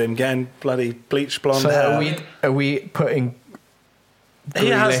followed him, getting bloody bleached blonde So hair. are we putting He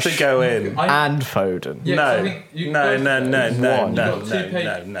has to Grealish go in. and Foden? Yeah, 'cause No. I think you No, both no, of no, those- no, One. no, You've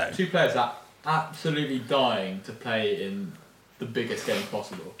got no. two players that are absolutely dying to play in the biggest game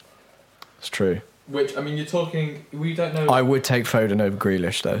possible. It's true. Which I mean, you're talking. We don't know. I would take Foden over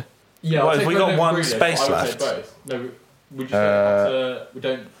Grealish though. Yeah, Well, I'll if take we got Foden one and Grealish, space but I would left. take both. No, we just don't have to. We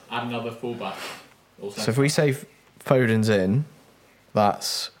don't add another fullback. Or So if we say Foden's in,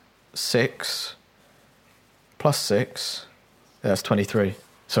 that's 6 plus 6. That's 23.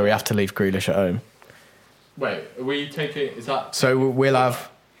 So we have to leave Grealish at home. wait, are we taking? Is that So we'll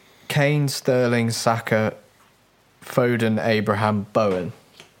have Kane, Sterling, Saka, Foden, Abraham, Bowen.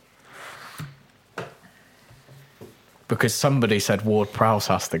 Because somebody said Ward-Prowse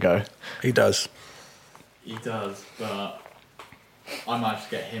has to go. He does. he does? But I managed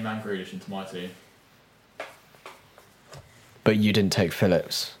to get him and Grealish into my team. But you didn't take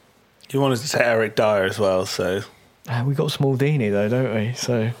Phillips. You wanted to take Eric Dyer as well, so We got Smaldini though, don't we?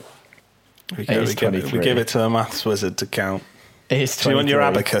 So we It is give it 23. to the maths wizard to count. it's 23. Do you want your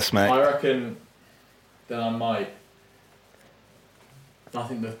abacus, mate? I reckon that I might. I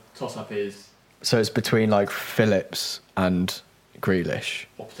think the toss-up is So it's between like Phillips and Grealish.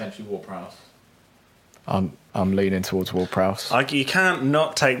 or potentially Ward-Prowse. I'm leaning towards Ward-Prowse. Like, you can't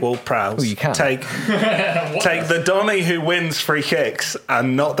not take Ward-Prowse. Oh, you can. Take the Donny who wins free kicks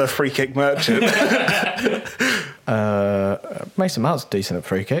and not the free kick merchant. Mason Mount's decent at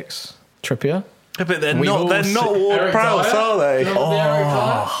free kicks. Trippier. But they're We've all not seen- Ward-Prowse, Eric Dyer? are they? Do you remember the Eric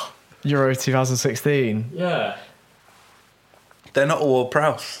Dyer? Euro 2016. Yeah. They're not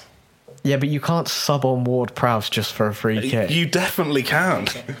Ward-Prowse. Yeah, but you can't sub on Ward-Prowse just for a free kick. You definitely can.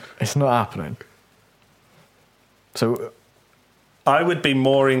 It's not happening. So I would be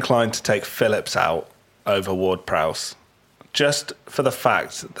more inclined to take Phillips out over Ward-Prowse, just for the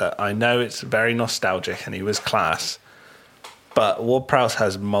fact that I know it's very nostalgic and he was class, but Ward-Prowse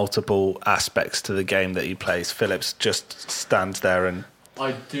has multiple aspects to the game that he plays. Phillips just stands there and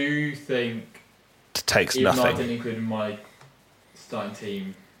I do think, takes even though I nothing. didn't include in my starting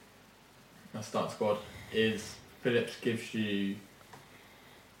team, my starting squad, is Phillips gives you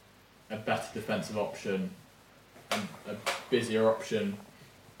a better defensive option and a busier option.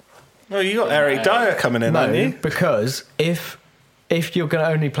 Well, you got Eric Dyer coming in, haven't no, you? because if you're going to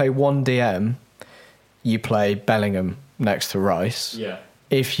only play one DM, you play Bellingham next to Rice. Yeah,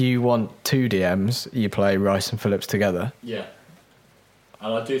 If you want two DMs, you play Rice and Phillips together. yeah.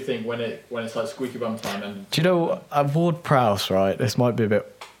 And I do think when it's like squeaky bum time and Do you know, Ward-Prowse, right, this might be a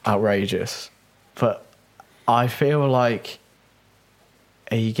bit outrageous, but I feel like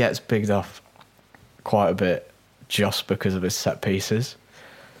he gets bigged off quite a bit just because of his set pieces.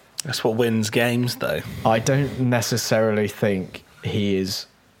 That's what wins games, though. I don't necessarily think he is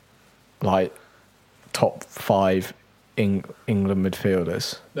like top 5 England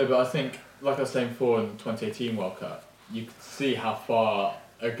midfielders. no, but I think, like I was saying before in the 2018 World Cup, you could see how far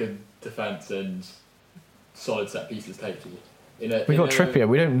a good defence and solid set pieces take you. We got Trippier.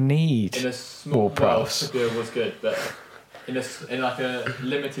 We don't need in a small Ward-Prowse. Trippier was good, but in like a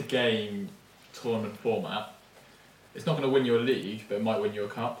limited game tournament format, it's not going to win you a league, but it might win you a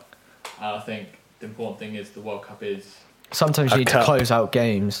cup. And I think the important thing is the World Cup is. Sometimes A you need cup. to close out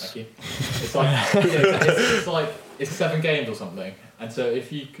games. Thank you. It's like it's like it's 7 games or something, and so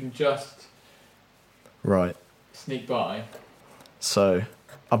if you can just Right. sneak by, So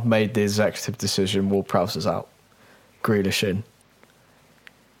I've made the executive decision. Ward-Prowse is out. Grealish in.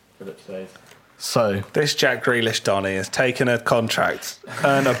 Phillips says. So This Jack Grealish Donny has taken a contract,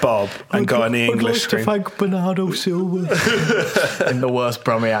 earned a bob, and got in the English I'd like to screen. thank Bernardo Silva in the worst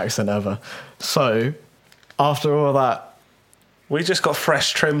Brummy accent ever. So after all that We just got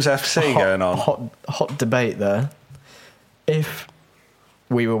Fresh Trims FC going on. hot debate there, if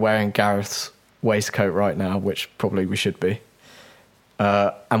we were wearing Gareth's waistcoat right now, which probably we should be,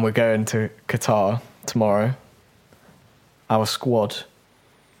 and we're going to Qatar tomorrow, our squad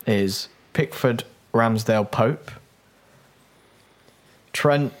is Pickford, Ramsdale, Pope,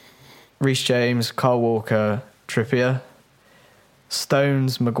 Trent, Reece James, Kyle Walker, Trippier,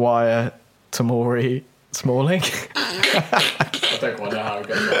 Stones, Maguire, Tamori, Smalling, I don't quite know how it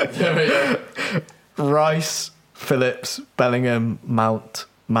goes. Rice, Phillips, Bellingham, Mount,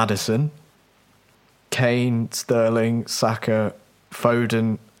 Maddison, Kane, Sterling, Saka,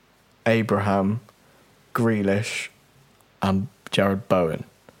 Foden, Abraham, Grealish, and Jared Bowen.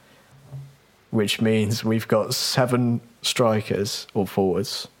 Which means we've got 7 strikers or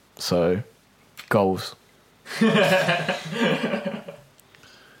forwards. So, goals.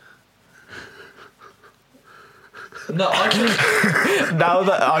 No, I think Now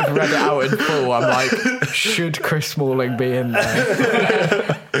that I've read it out in full, I'm like, should Chris Smalling be in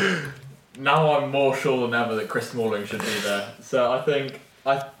there? now I'm more sure than ever that Chris Smalling should be there. So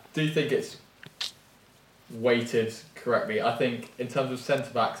I do think it's weighted correctly. I think in terms of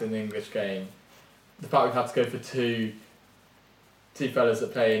centre backs in the English game, the fact we've had to go for two fellas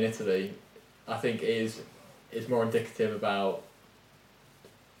that play in Italy, I think is more indicative about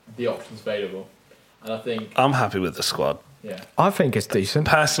the options available. And I think I'm happy with the squad. yeah. I think it's decent.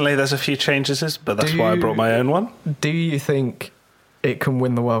 Personally, there's a few changes, but that's Do why I you- brought my own one. Do you think it can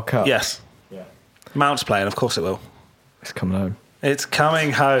win the World Cup? Yes. Yeah. Mount's playing, of course it will. It's coming home. It's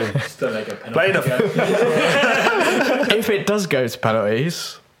coming home. Just don't make a penalty. Blade of- If it does go to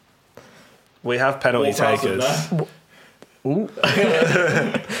penalties, We have penalty Ward-Prowse takers. is there.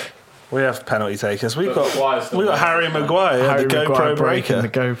 We have penalty takers. We've But got Maguire's still there. Harry Maguire, Harry the Maguire GoPro breaking breaker. the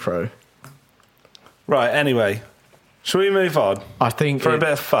GoPro. Right, anyway. Shall we move on? I think For a bit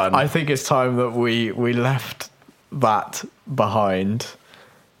of fun. I think it's time that we left that behind,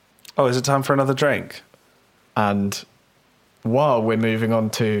 Oh, is it time for another drink? and while we're moving on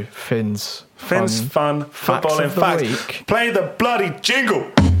to Finn's Finn's fun facts footballing of the facts. week. Play the bloody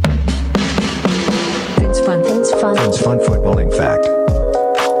jingle. Vince Fun. Things fun. Finn's Fun Footballing Fact.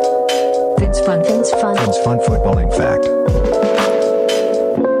 Vince Fun. Things fun. Finn's Fun Footballing Fact.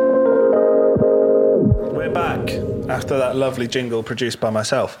 We're back after that lovely jingle produced by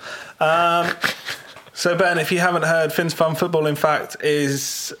myself. So, Ben, if you haven't heard, Finn's Fun Football, in fact,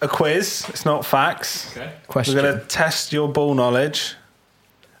 is a quiz. It's not facts. Okay. Question. We're going to test your ball knowledge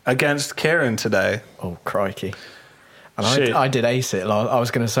against Kieran today. Oh, crikey. And Shoot. I did ace it. I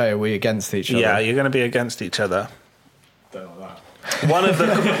was going to say, are we against each other? Yeah, you're going to be against each other. Don't know that. One of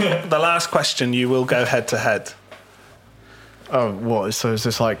the last question, you will go head to head. Oh, what? So is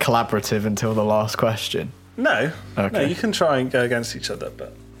this like collaborative until the last question? No, no, Okay. you can try and go against each other,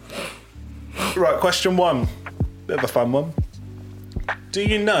 but right. Question 1, bit of a fun one. Do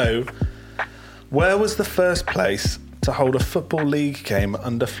you know where was the first place to hold a football league game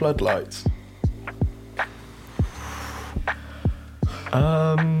under floodlights?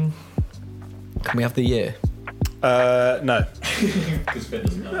 Can we have the year? No. Because Finn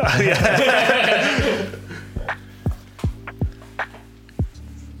doesn't know.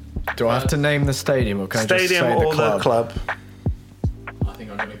 Do I have to name the stadium or can I just Stadium say or the the club? club? I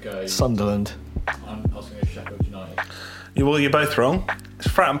think I'm going to go. Sunderland. I was going to go Sheffield United. You're both wrong. It's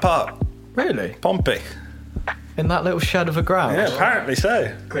Fratton Park, Really? Pompey. In that little shed of a ground? Yeah, apparently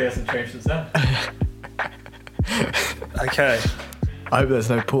so. Clearly hasn't changed since then. Okay. I hope there's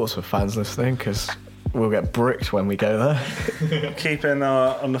no Portsmouth fans listening because we'll get bricked when we go there. Keeping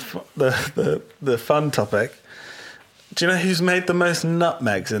on the fun topic. Do you know who's made the most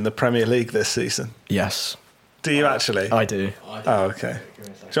nutmegs in the Premier League this season? Yes, Do you actually? I do. I Oh, okay. Do you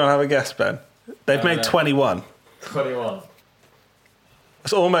want to have a guess, Ben? They've made 21. 21.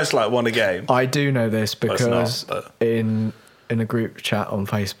 It's almost like one a game. I do know this Well, it's because not, in a group chat on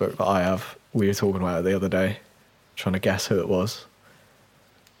Facebook that I have, we were talking about it the other day, trying to guess who it was.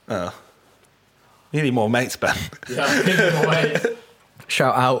 Oh. You need more mates, Ben. Yeah, I'm thinking away.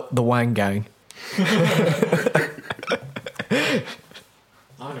 Shout out the Wang Gang.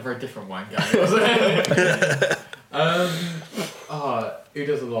 I'm in a very different wang gang, wasn't it? Who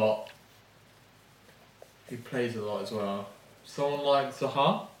does a lot? Who plays a lot as well? Someone like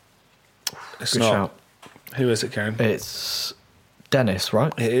Zaha? It's Good not. shout. Who is it, Karen? It's Dennis,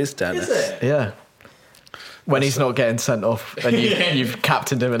 right? It is Dennis. Is it? Yeah. When he's not getting sent off and you've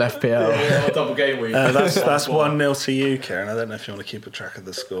captained him in FPL. Yeah, double game week. That's 1-0 to you, Karen. I don't know if you want to keep a track of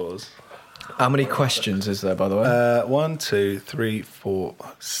the scores. How many questions is there, by the way? 1, 2, 3, 4,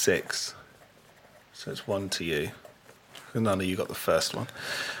 6. So it's 1 to you. None of you got the first one.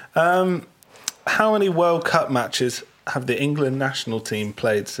 How many World Cup matches have the England national team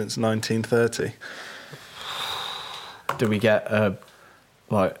played since 1930? Do we get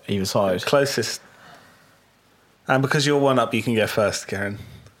either side? Closest. And because you're one up, you can go first, Karen.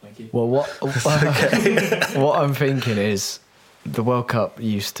 Thank you. Well, what I'm thinking is the World Cup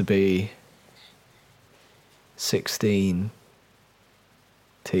used to be 16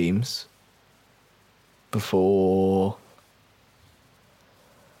 teams before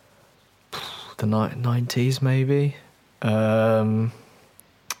the 90s, maybe.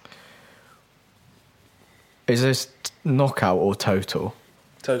 Is this knockout or total?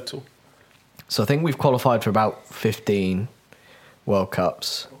 Total. So I think we've qualified for about 15 World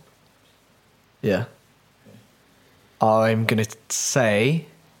Cups. Yeah. I'm going to say,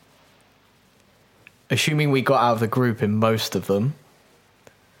 assuming we got out of the group in most of them,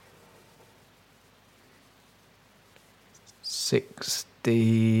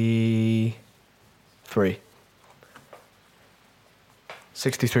 63.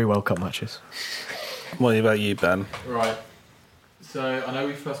 63 World Cup matches. What about you, Ben? Right. So I know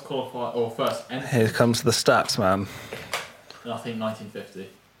we first qualified, or first entered, Here comes the stats, man. I think 1950.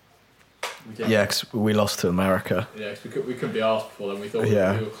 We did. Yeah, because we lost to America. Yeah, 'cause we couldn't be asked before then. We thought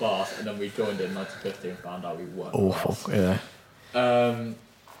Yeah. we were class, and then we joined in 1950 and found out we weren't Awful, class. yeah.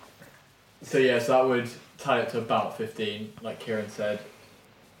 So that would tie it to about 15, like Kieran said,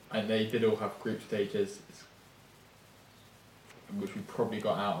 and they did all have group stages, which we probably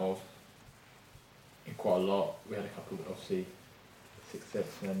got out of in quite a lot. We had a couple, obviously, 66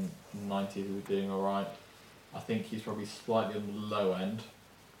 and 90s who were doing all right. I think he's probably slightly on the low end.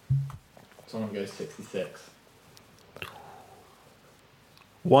 Someone goes 66.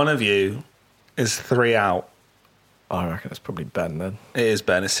 One of you is 3 out. I reckon it's probably Ben then. It is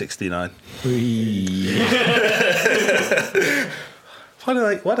Ben, it's 69.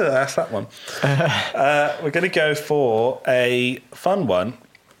 Why did I ask that one? We're going to go for a fun one.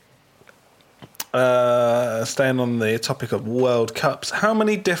 Staying on the topic of World Cups. How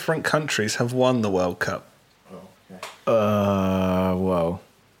many different countries have won the World Cup? Oh, okay. Well,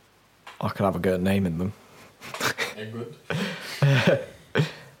 I could have a go at naming them. England.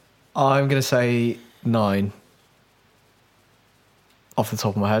 I'm going to say 9. Off the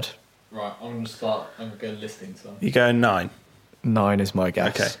top of my head. Right, I'm going to start. I'm going to go listing some. You go 9. 9 is my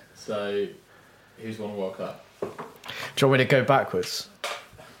guess. Okay. So, who's won a World Cup? Do you want me to go backwards?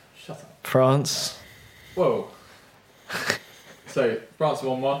 Shut up. France. Whoa. So, France have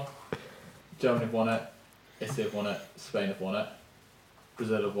won one. Germany have won it. Italy have won it. Spain have won it.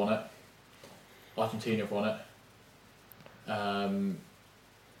 Brazil have won it. Argentina have won it.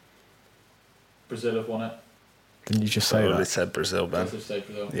 Brazil have won it. Didn't you just I say already that? said Brazil, Ben. Just say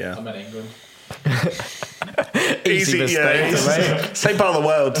Brazil. Yeah. I meant England. Easy mistake to make. Same part of the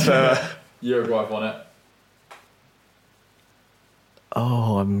world, so... Uruguay have won it.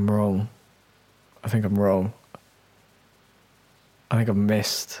 Oh, I'm wrong. I think I'm wrong. I think I've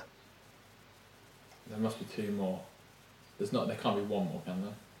missed. There must be 2 more. There's not. There can't be 1 more, can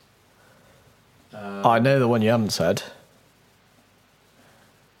there? I know the one you haven't said.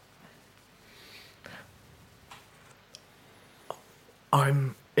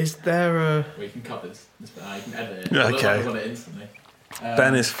 Is there a... Well, you can cut this bit out. You can edit it. Okay. It looks like I've got it instantly.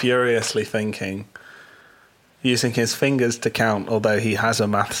 Ben is furiously thinking, using his fingers to count, although he has a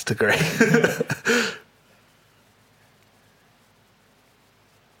maths degree.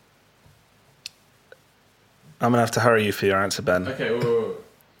 I'm going to have to hurry you for your answer, Ben. Okay, whoa.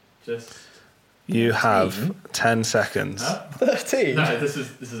 Just... You have 10 seconds. Huh? 13? No, this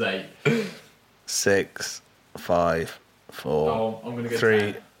is 8. 6, 5, 4, Oh, I'm going to go 3.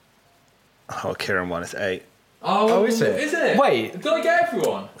 10. Oh, Kieran won. It's 8. Oh, is it? Is it? Wait. Did I get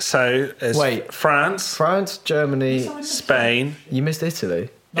everyone? So it's Wait. France, France, Germany... Spain, You missed Italy.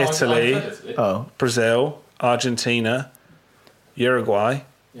 No, I Italy. said Italy. Oh, Brazil, Argentina, Uruguay,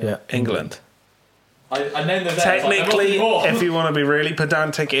 yeah. England. I named the Technically, if you want to be really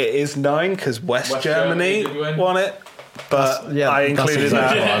pedantic, it is 9 because West Germany Germany did win. won it. But Yeah, I that's included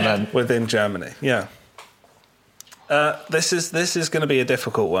exactly what I that meant. within Germany. Yeah. This is going to be a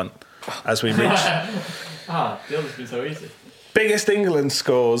difficult one as we reach the other's been so easy. biggest England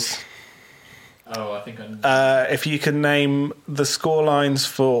scores. Oh, I think I know. If you can name the score lines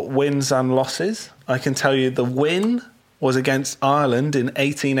for wins and losses, I can tell you the win was against Ireland in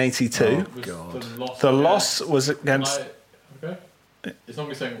 1882. Was The loss was against. Okay. It's not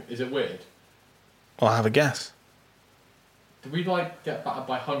me saying. Is it weird? I'll have a guess. Did we get battered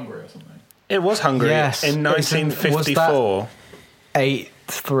by Hungary or something? It was Hungary Yes. in Was that 1954.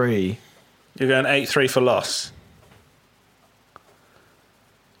 8-3. You're going 8-3 for loss.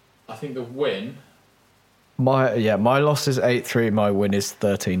 I think the win. My loss is 8-3, my win is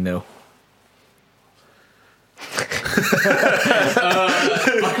 13-0.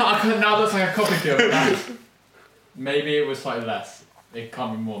 I can't now looks like a copy kill. Maybe it was slightly less. It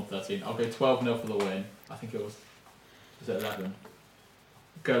can't be more than 13. I'll go 12-0 for the win. I think it was. Was it 11?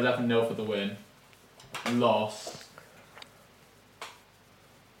 Go 11-0 for the win. Loss.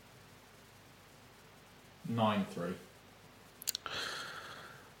 9-3.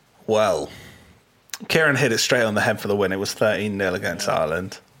 Well, Kieran hit it straight on the head for the win. It was 13-0 against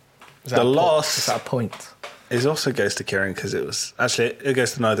Ireland. The loss Is that a point? also goes to Kieran because it was... Actually, it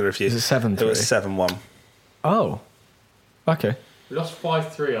goes to neither of you. Is it 7-3? It was 7-1. Oh. Okay. We lost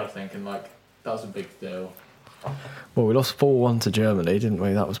 5-3, I think, and that was a big deal. Well, we lost 4-1 to Germany, didn't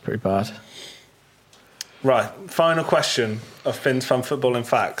we? That was pretty bad. Right, final question of Finn's Fun Footballing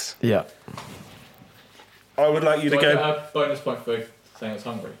Facts. Yeah. I would like you to Do I go... get a bonus point for saying it's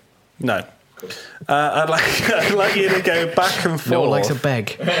hungry? No. Cool. I'd like you to go back and No one likes a forth.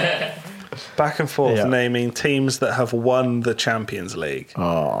 beg. Back and forth Yeah. naming teams that have won the Champions League.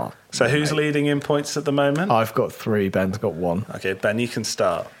 Oh. So who's leading in points at the moment? I've got 3, Ben's got 1. Okay, Ben, you can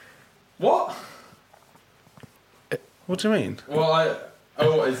start. What? What do you mean? Well,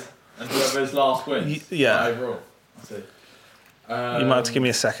 and whoever's last wins. yeah. Overall. I see. You might have to give me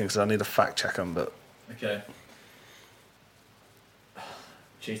a second because I need a fact check on, but... Okay.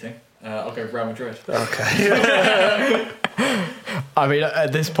 Cheating. I'll go Real Madrid. Okay. I mean,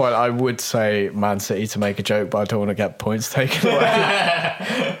 at this point, I would say Man City to make a joke, but I don't want to get points taken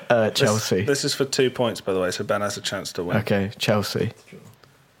away. Chelsea. This is for 2 points, by the way, so Ben has a chance to win. Okay, Chelsea.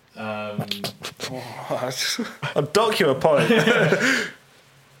 I'll dock you a point.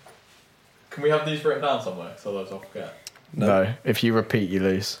 Can we have these written down somewhere? So otherwise I'll forget. No. If you repeat, you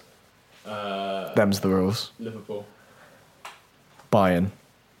lose. Them's the rules. Liverpool. Bayern.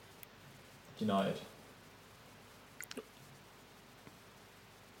 United.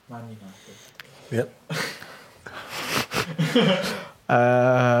 Man United. Yep.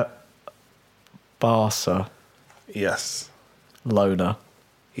 Barca. Yes. Lona.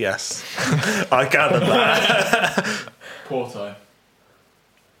 Yes. I gathered that. Porto.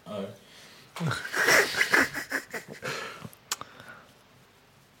 Oh.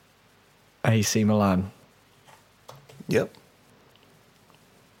 AC Milan. Yep.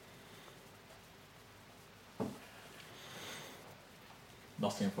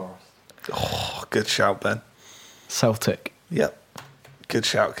 Nottingham Forest. Oh, good shout, Ben. Celtic. Yep. Good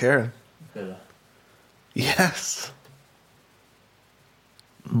shout, Kieran. Villa. Yes.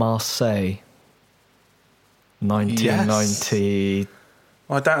 Marseille. 1992.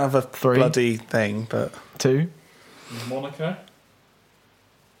 Well, I don't have a Three. bloody thing, but Monaco.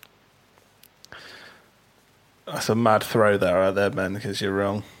 that's a mad throw there, right there, Ben, because you're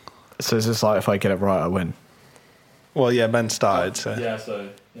wrong. So it's just like if I get it right, I win. Well, yeah, Ben started, so. Yeah, so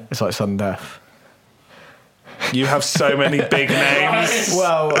yeah. It's like sudden death. You have so many big names.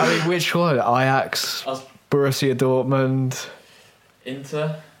 Well, I mean, which one? Ajax, I was Borussia Dortmund,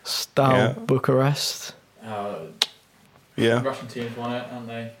 Inter. Steaua Yeah. Bucharest. Yeah. Russian teams won it, haven't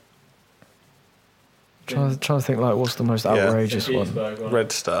they? Trying to think, like, what's the most Yeah. outrageous one? Petersburg won it.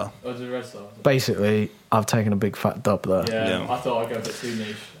 Red Star. Oh, was it Red Star? Basically, I've taken a big fat dub there. Yeah, Yeah. I thought I'd go a bit too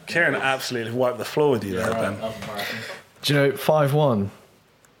niche. Kieran absolutely wiped the floor with you Yeah, there, right, Ben. that was embarrassing. Do you know, 5-1,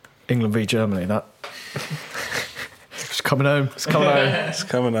 England v Germany, that. It's coming home. It's coming home. It's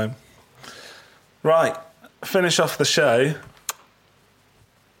coming home. Right. Finish off the show.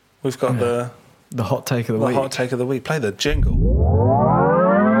 We've got the The hot take of the week. hot take of the week. Play the jingle.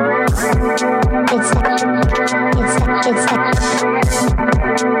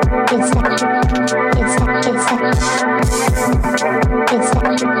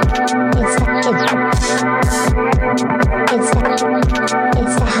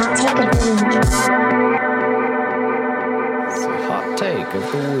 Hot take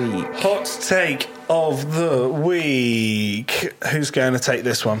of the week. Hot take of the week. Who's going to take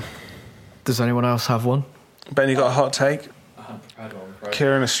this one? Does anyone else have one? Ben, you got a hot take? I hadn't prepared one, I'm afraid.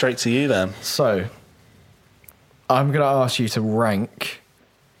 Kieran, is straight to you then. So, I'm going to ask you to rank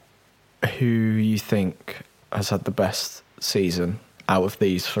who you think has had the best season out of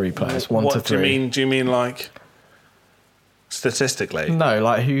these three players, one what to three. do you mean? Do you mean like statistically? No,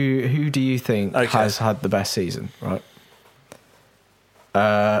 like who do you think Okay. has had the best season? Right.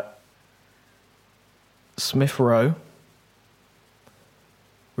 Smith Rowe,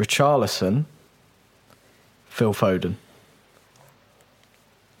 Richarlison, Phil Foden.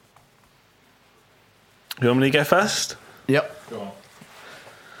 You want me to go first? Yep. Go on.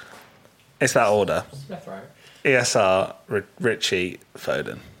 It's that order. Smith, right? ESR, Richie,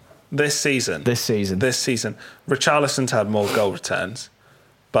 Foden. This season, This season. Richarlison's had more goal returns,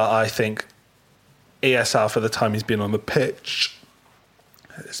 but I think ESR for the time he's been on the pitch,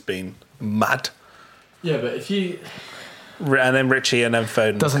 it's been mad. Yeah, but if you... And then Richie and then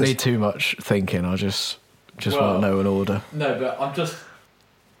Foden. Doesn't because- need too much thinking. I just Well- want to know an order. No, but I'm just...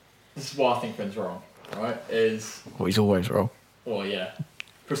 This is what I think Finn's wrong, right? Is... Well, he's always wrong. Well, yeah.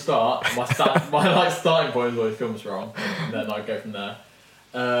 For a start, my starting point is always Finn's wrong, and then I go from there.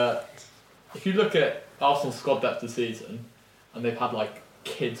 If you look at Arsenal's squad depth this season, and they've had like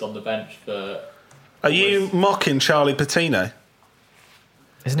kids on the bench for... Are you mocking Charlie Patino?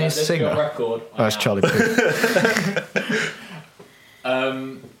 Isn't he a Let's go on singer? record. Oh, it's Charlie Puth.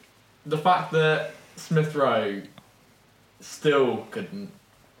 The fact that Smith Rowe still couldn't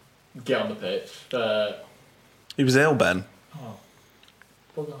get on the pitch. He was ill, Ben.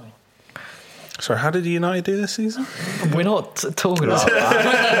 Poor guy. Sorry, how did United do this season? We're not talking about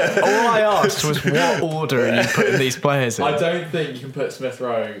that. All I asked was what order are you putting these players in? I don't think you can put Smith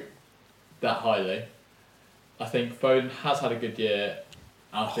Rowe that highly. I think Foden has had a good year.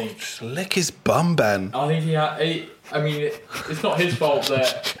 I think Just lick his bum, Ben. I think I mean, it's not his fault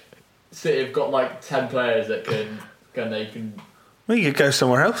that City have got like 10 players that can. Well, you could go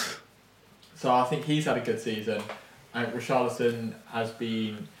somewhere else. So I think he's had a good season, and Richarlison has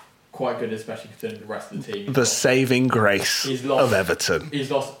been quite good, especially considering the rest of the team. The saving grace He's lost- of Everton.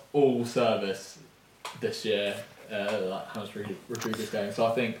 He's lost all service this year. Like James Rodriguez going. So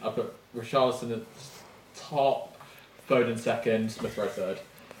I think I put Richarlison at top, Foden second, Smith Rowe third.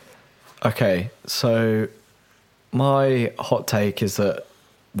 Okay, so my hot take is that,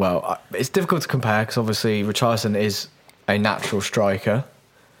 well, it's difficult to compare because obviously Richarlison is a natural striker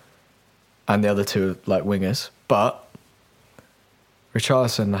and the other two are like wingers, but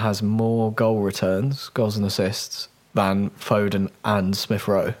Richarlison has more goal returns, goals and assists, than Foden and Smith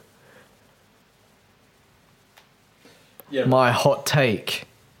Rowe. Yeah, My hot take,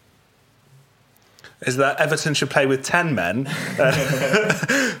 Is that Everton should play with 10 men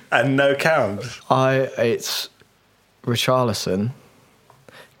and no counts. it's Richarlison,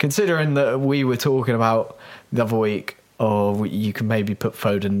 Considering that we were talking about the other week, you can maybe put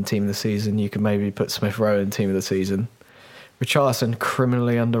Foden in team of the season, you can maybe put Smith Rowe in team of the season. Richarlison,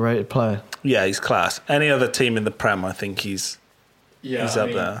 criminally underrated player. Yeah, he's class. Any other team in the Prem, I think he's Yeah,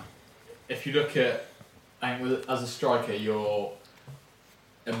 up there. If you look at, as a striker, you're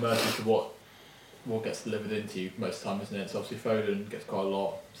immersed into what gets delivered into you most of the time, isn't it? So obviously Foden gets quite a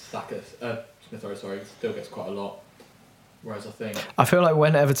lot. Smith Rowe, still gets quite a lot. Whereas I feel like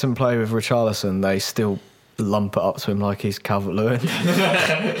when Everton play with Richarlison, they still lump it up to him like he's Calvert-Lewin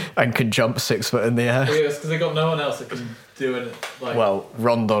and can jump 6 foot in the air. Well, yeah, it's because they've got no one else that can do it. Like, Well,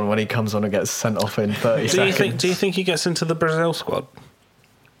 Rondon, when he comes on and gets sent off in 30 seconds. Do you think he gets into the Brazil squad?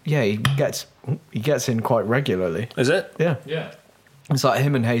 Yeah, he gets in quite regularly. Is it? Yeah. yeah. It's like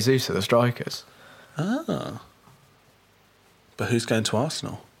him and Jesus are the strikers. But who's going to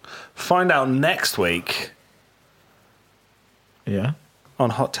Arsenal? Find out next week Yeah. on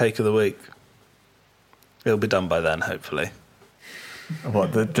Hot Take of the Week. It'll be done by then, hopefully.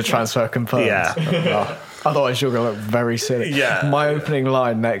 What, the transfer confirmed? Yeah. Oh, otherwise you're going to look very silly. Yeah. My opening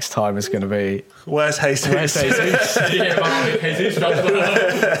line next time is going to be, Where's Jesus? "Where's Jesus?" Yeah, my Jesus transfer.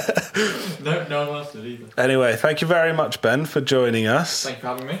 No one else did either. Anyway, thank you very much, Ben, for joining us. Thank you for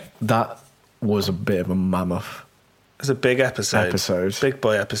having me. That was a bit of a mammoth. It's a big episode. Big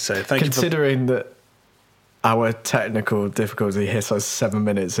boy episode. Thank Considering that our technical difficulty hits us 7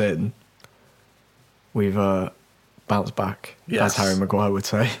 minutes in, we've bounced back, Yes. as Harry Maguire would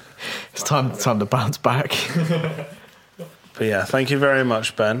say. It's time to bounce back. But yeah, thank you very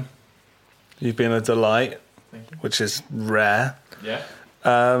much, Ben. You've been a delight, Thank you. which is rare. Yeah.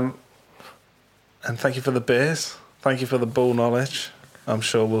 And thank you for the beers. Thank you for the ball knowledge. I'm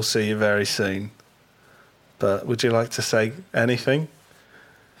sure we'll see you very soon. But would you like to say anything?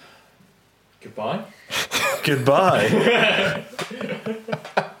 Goodbye. Goodbye.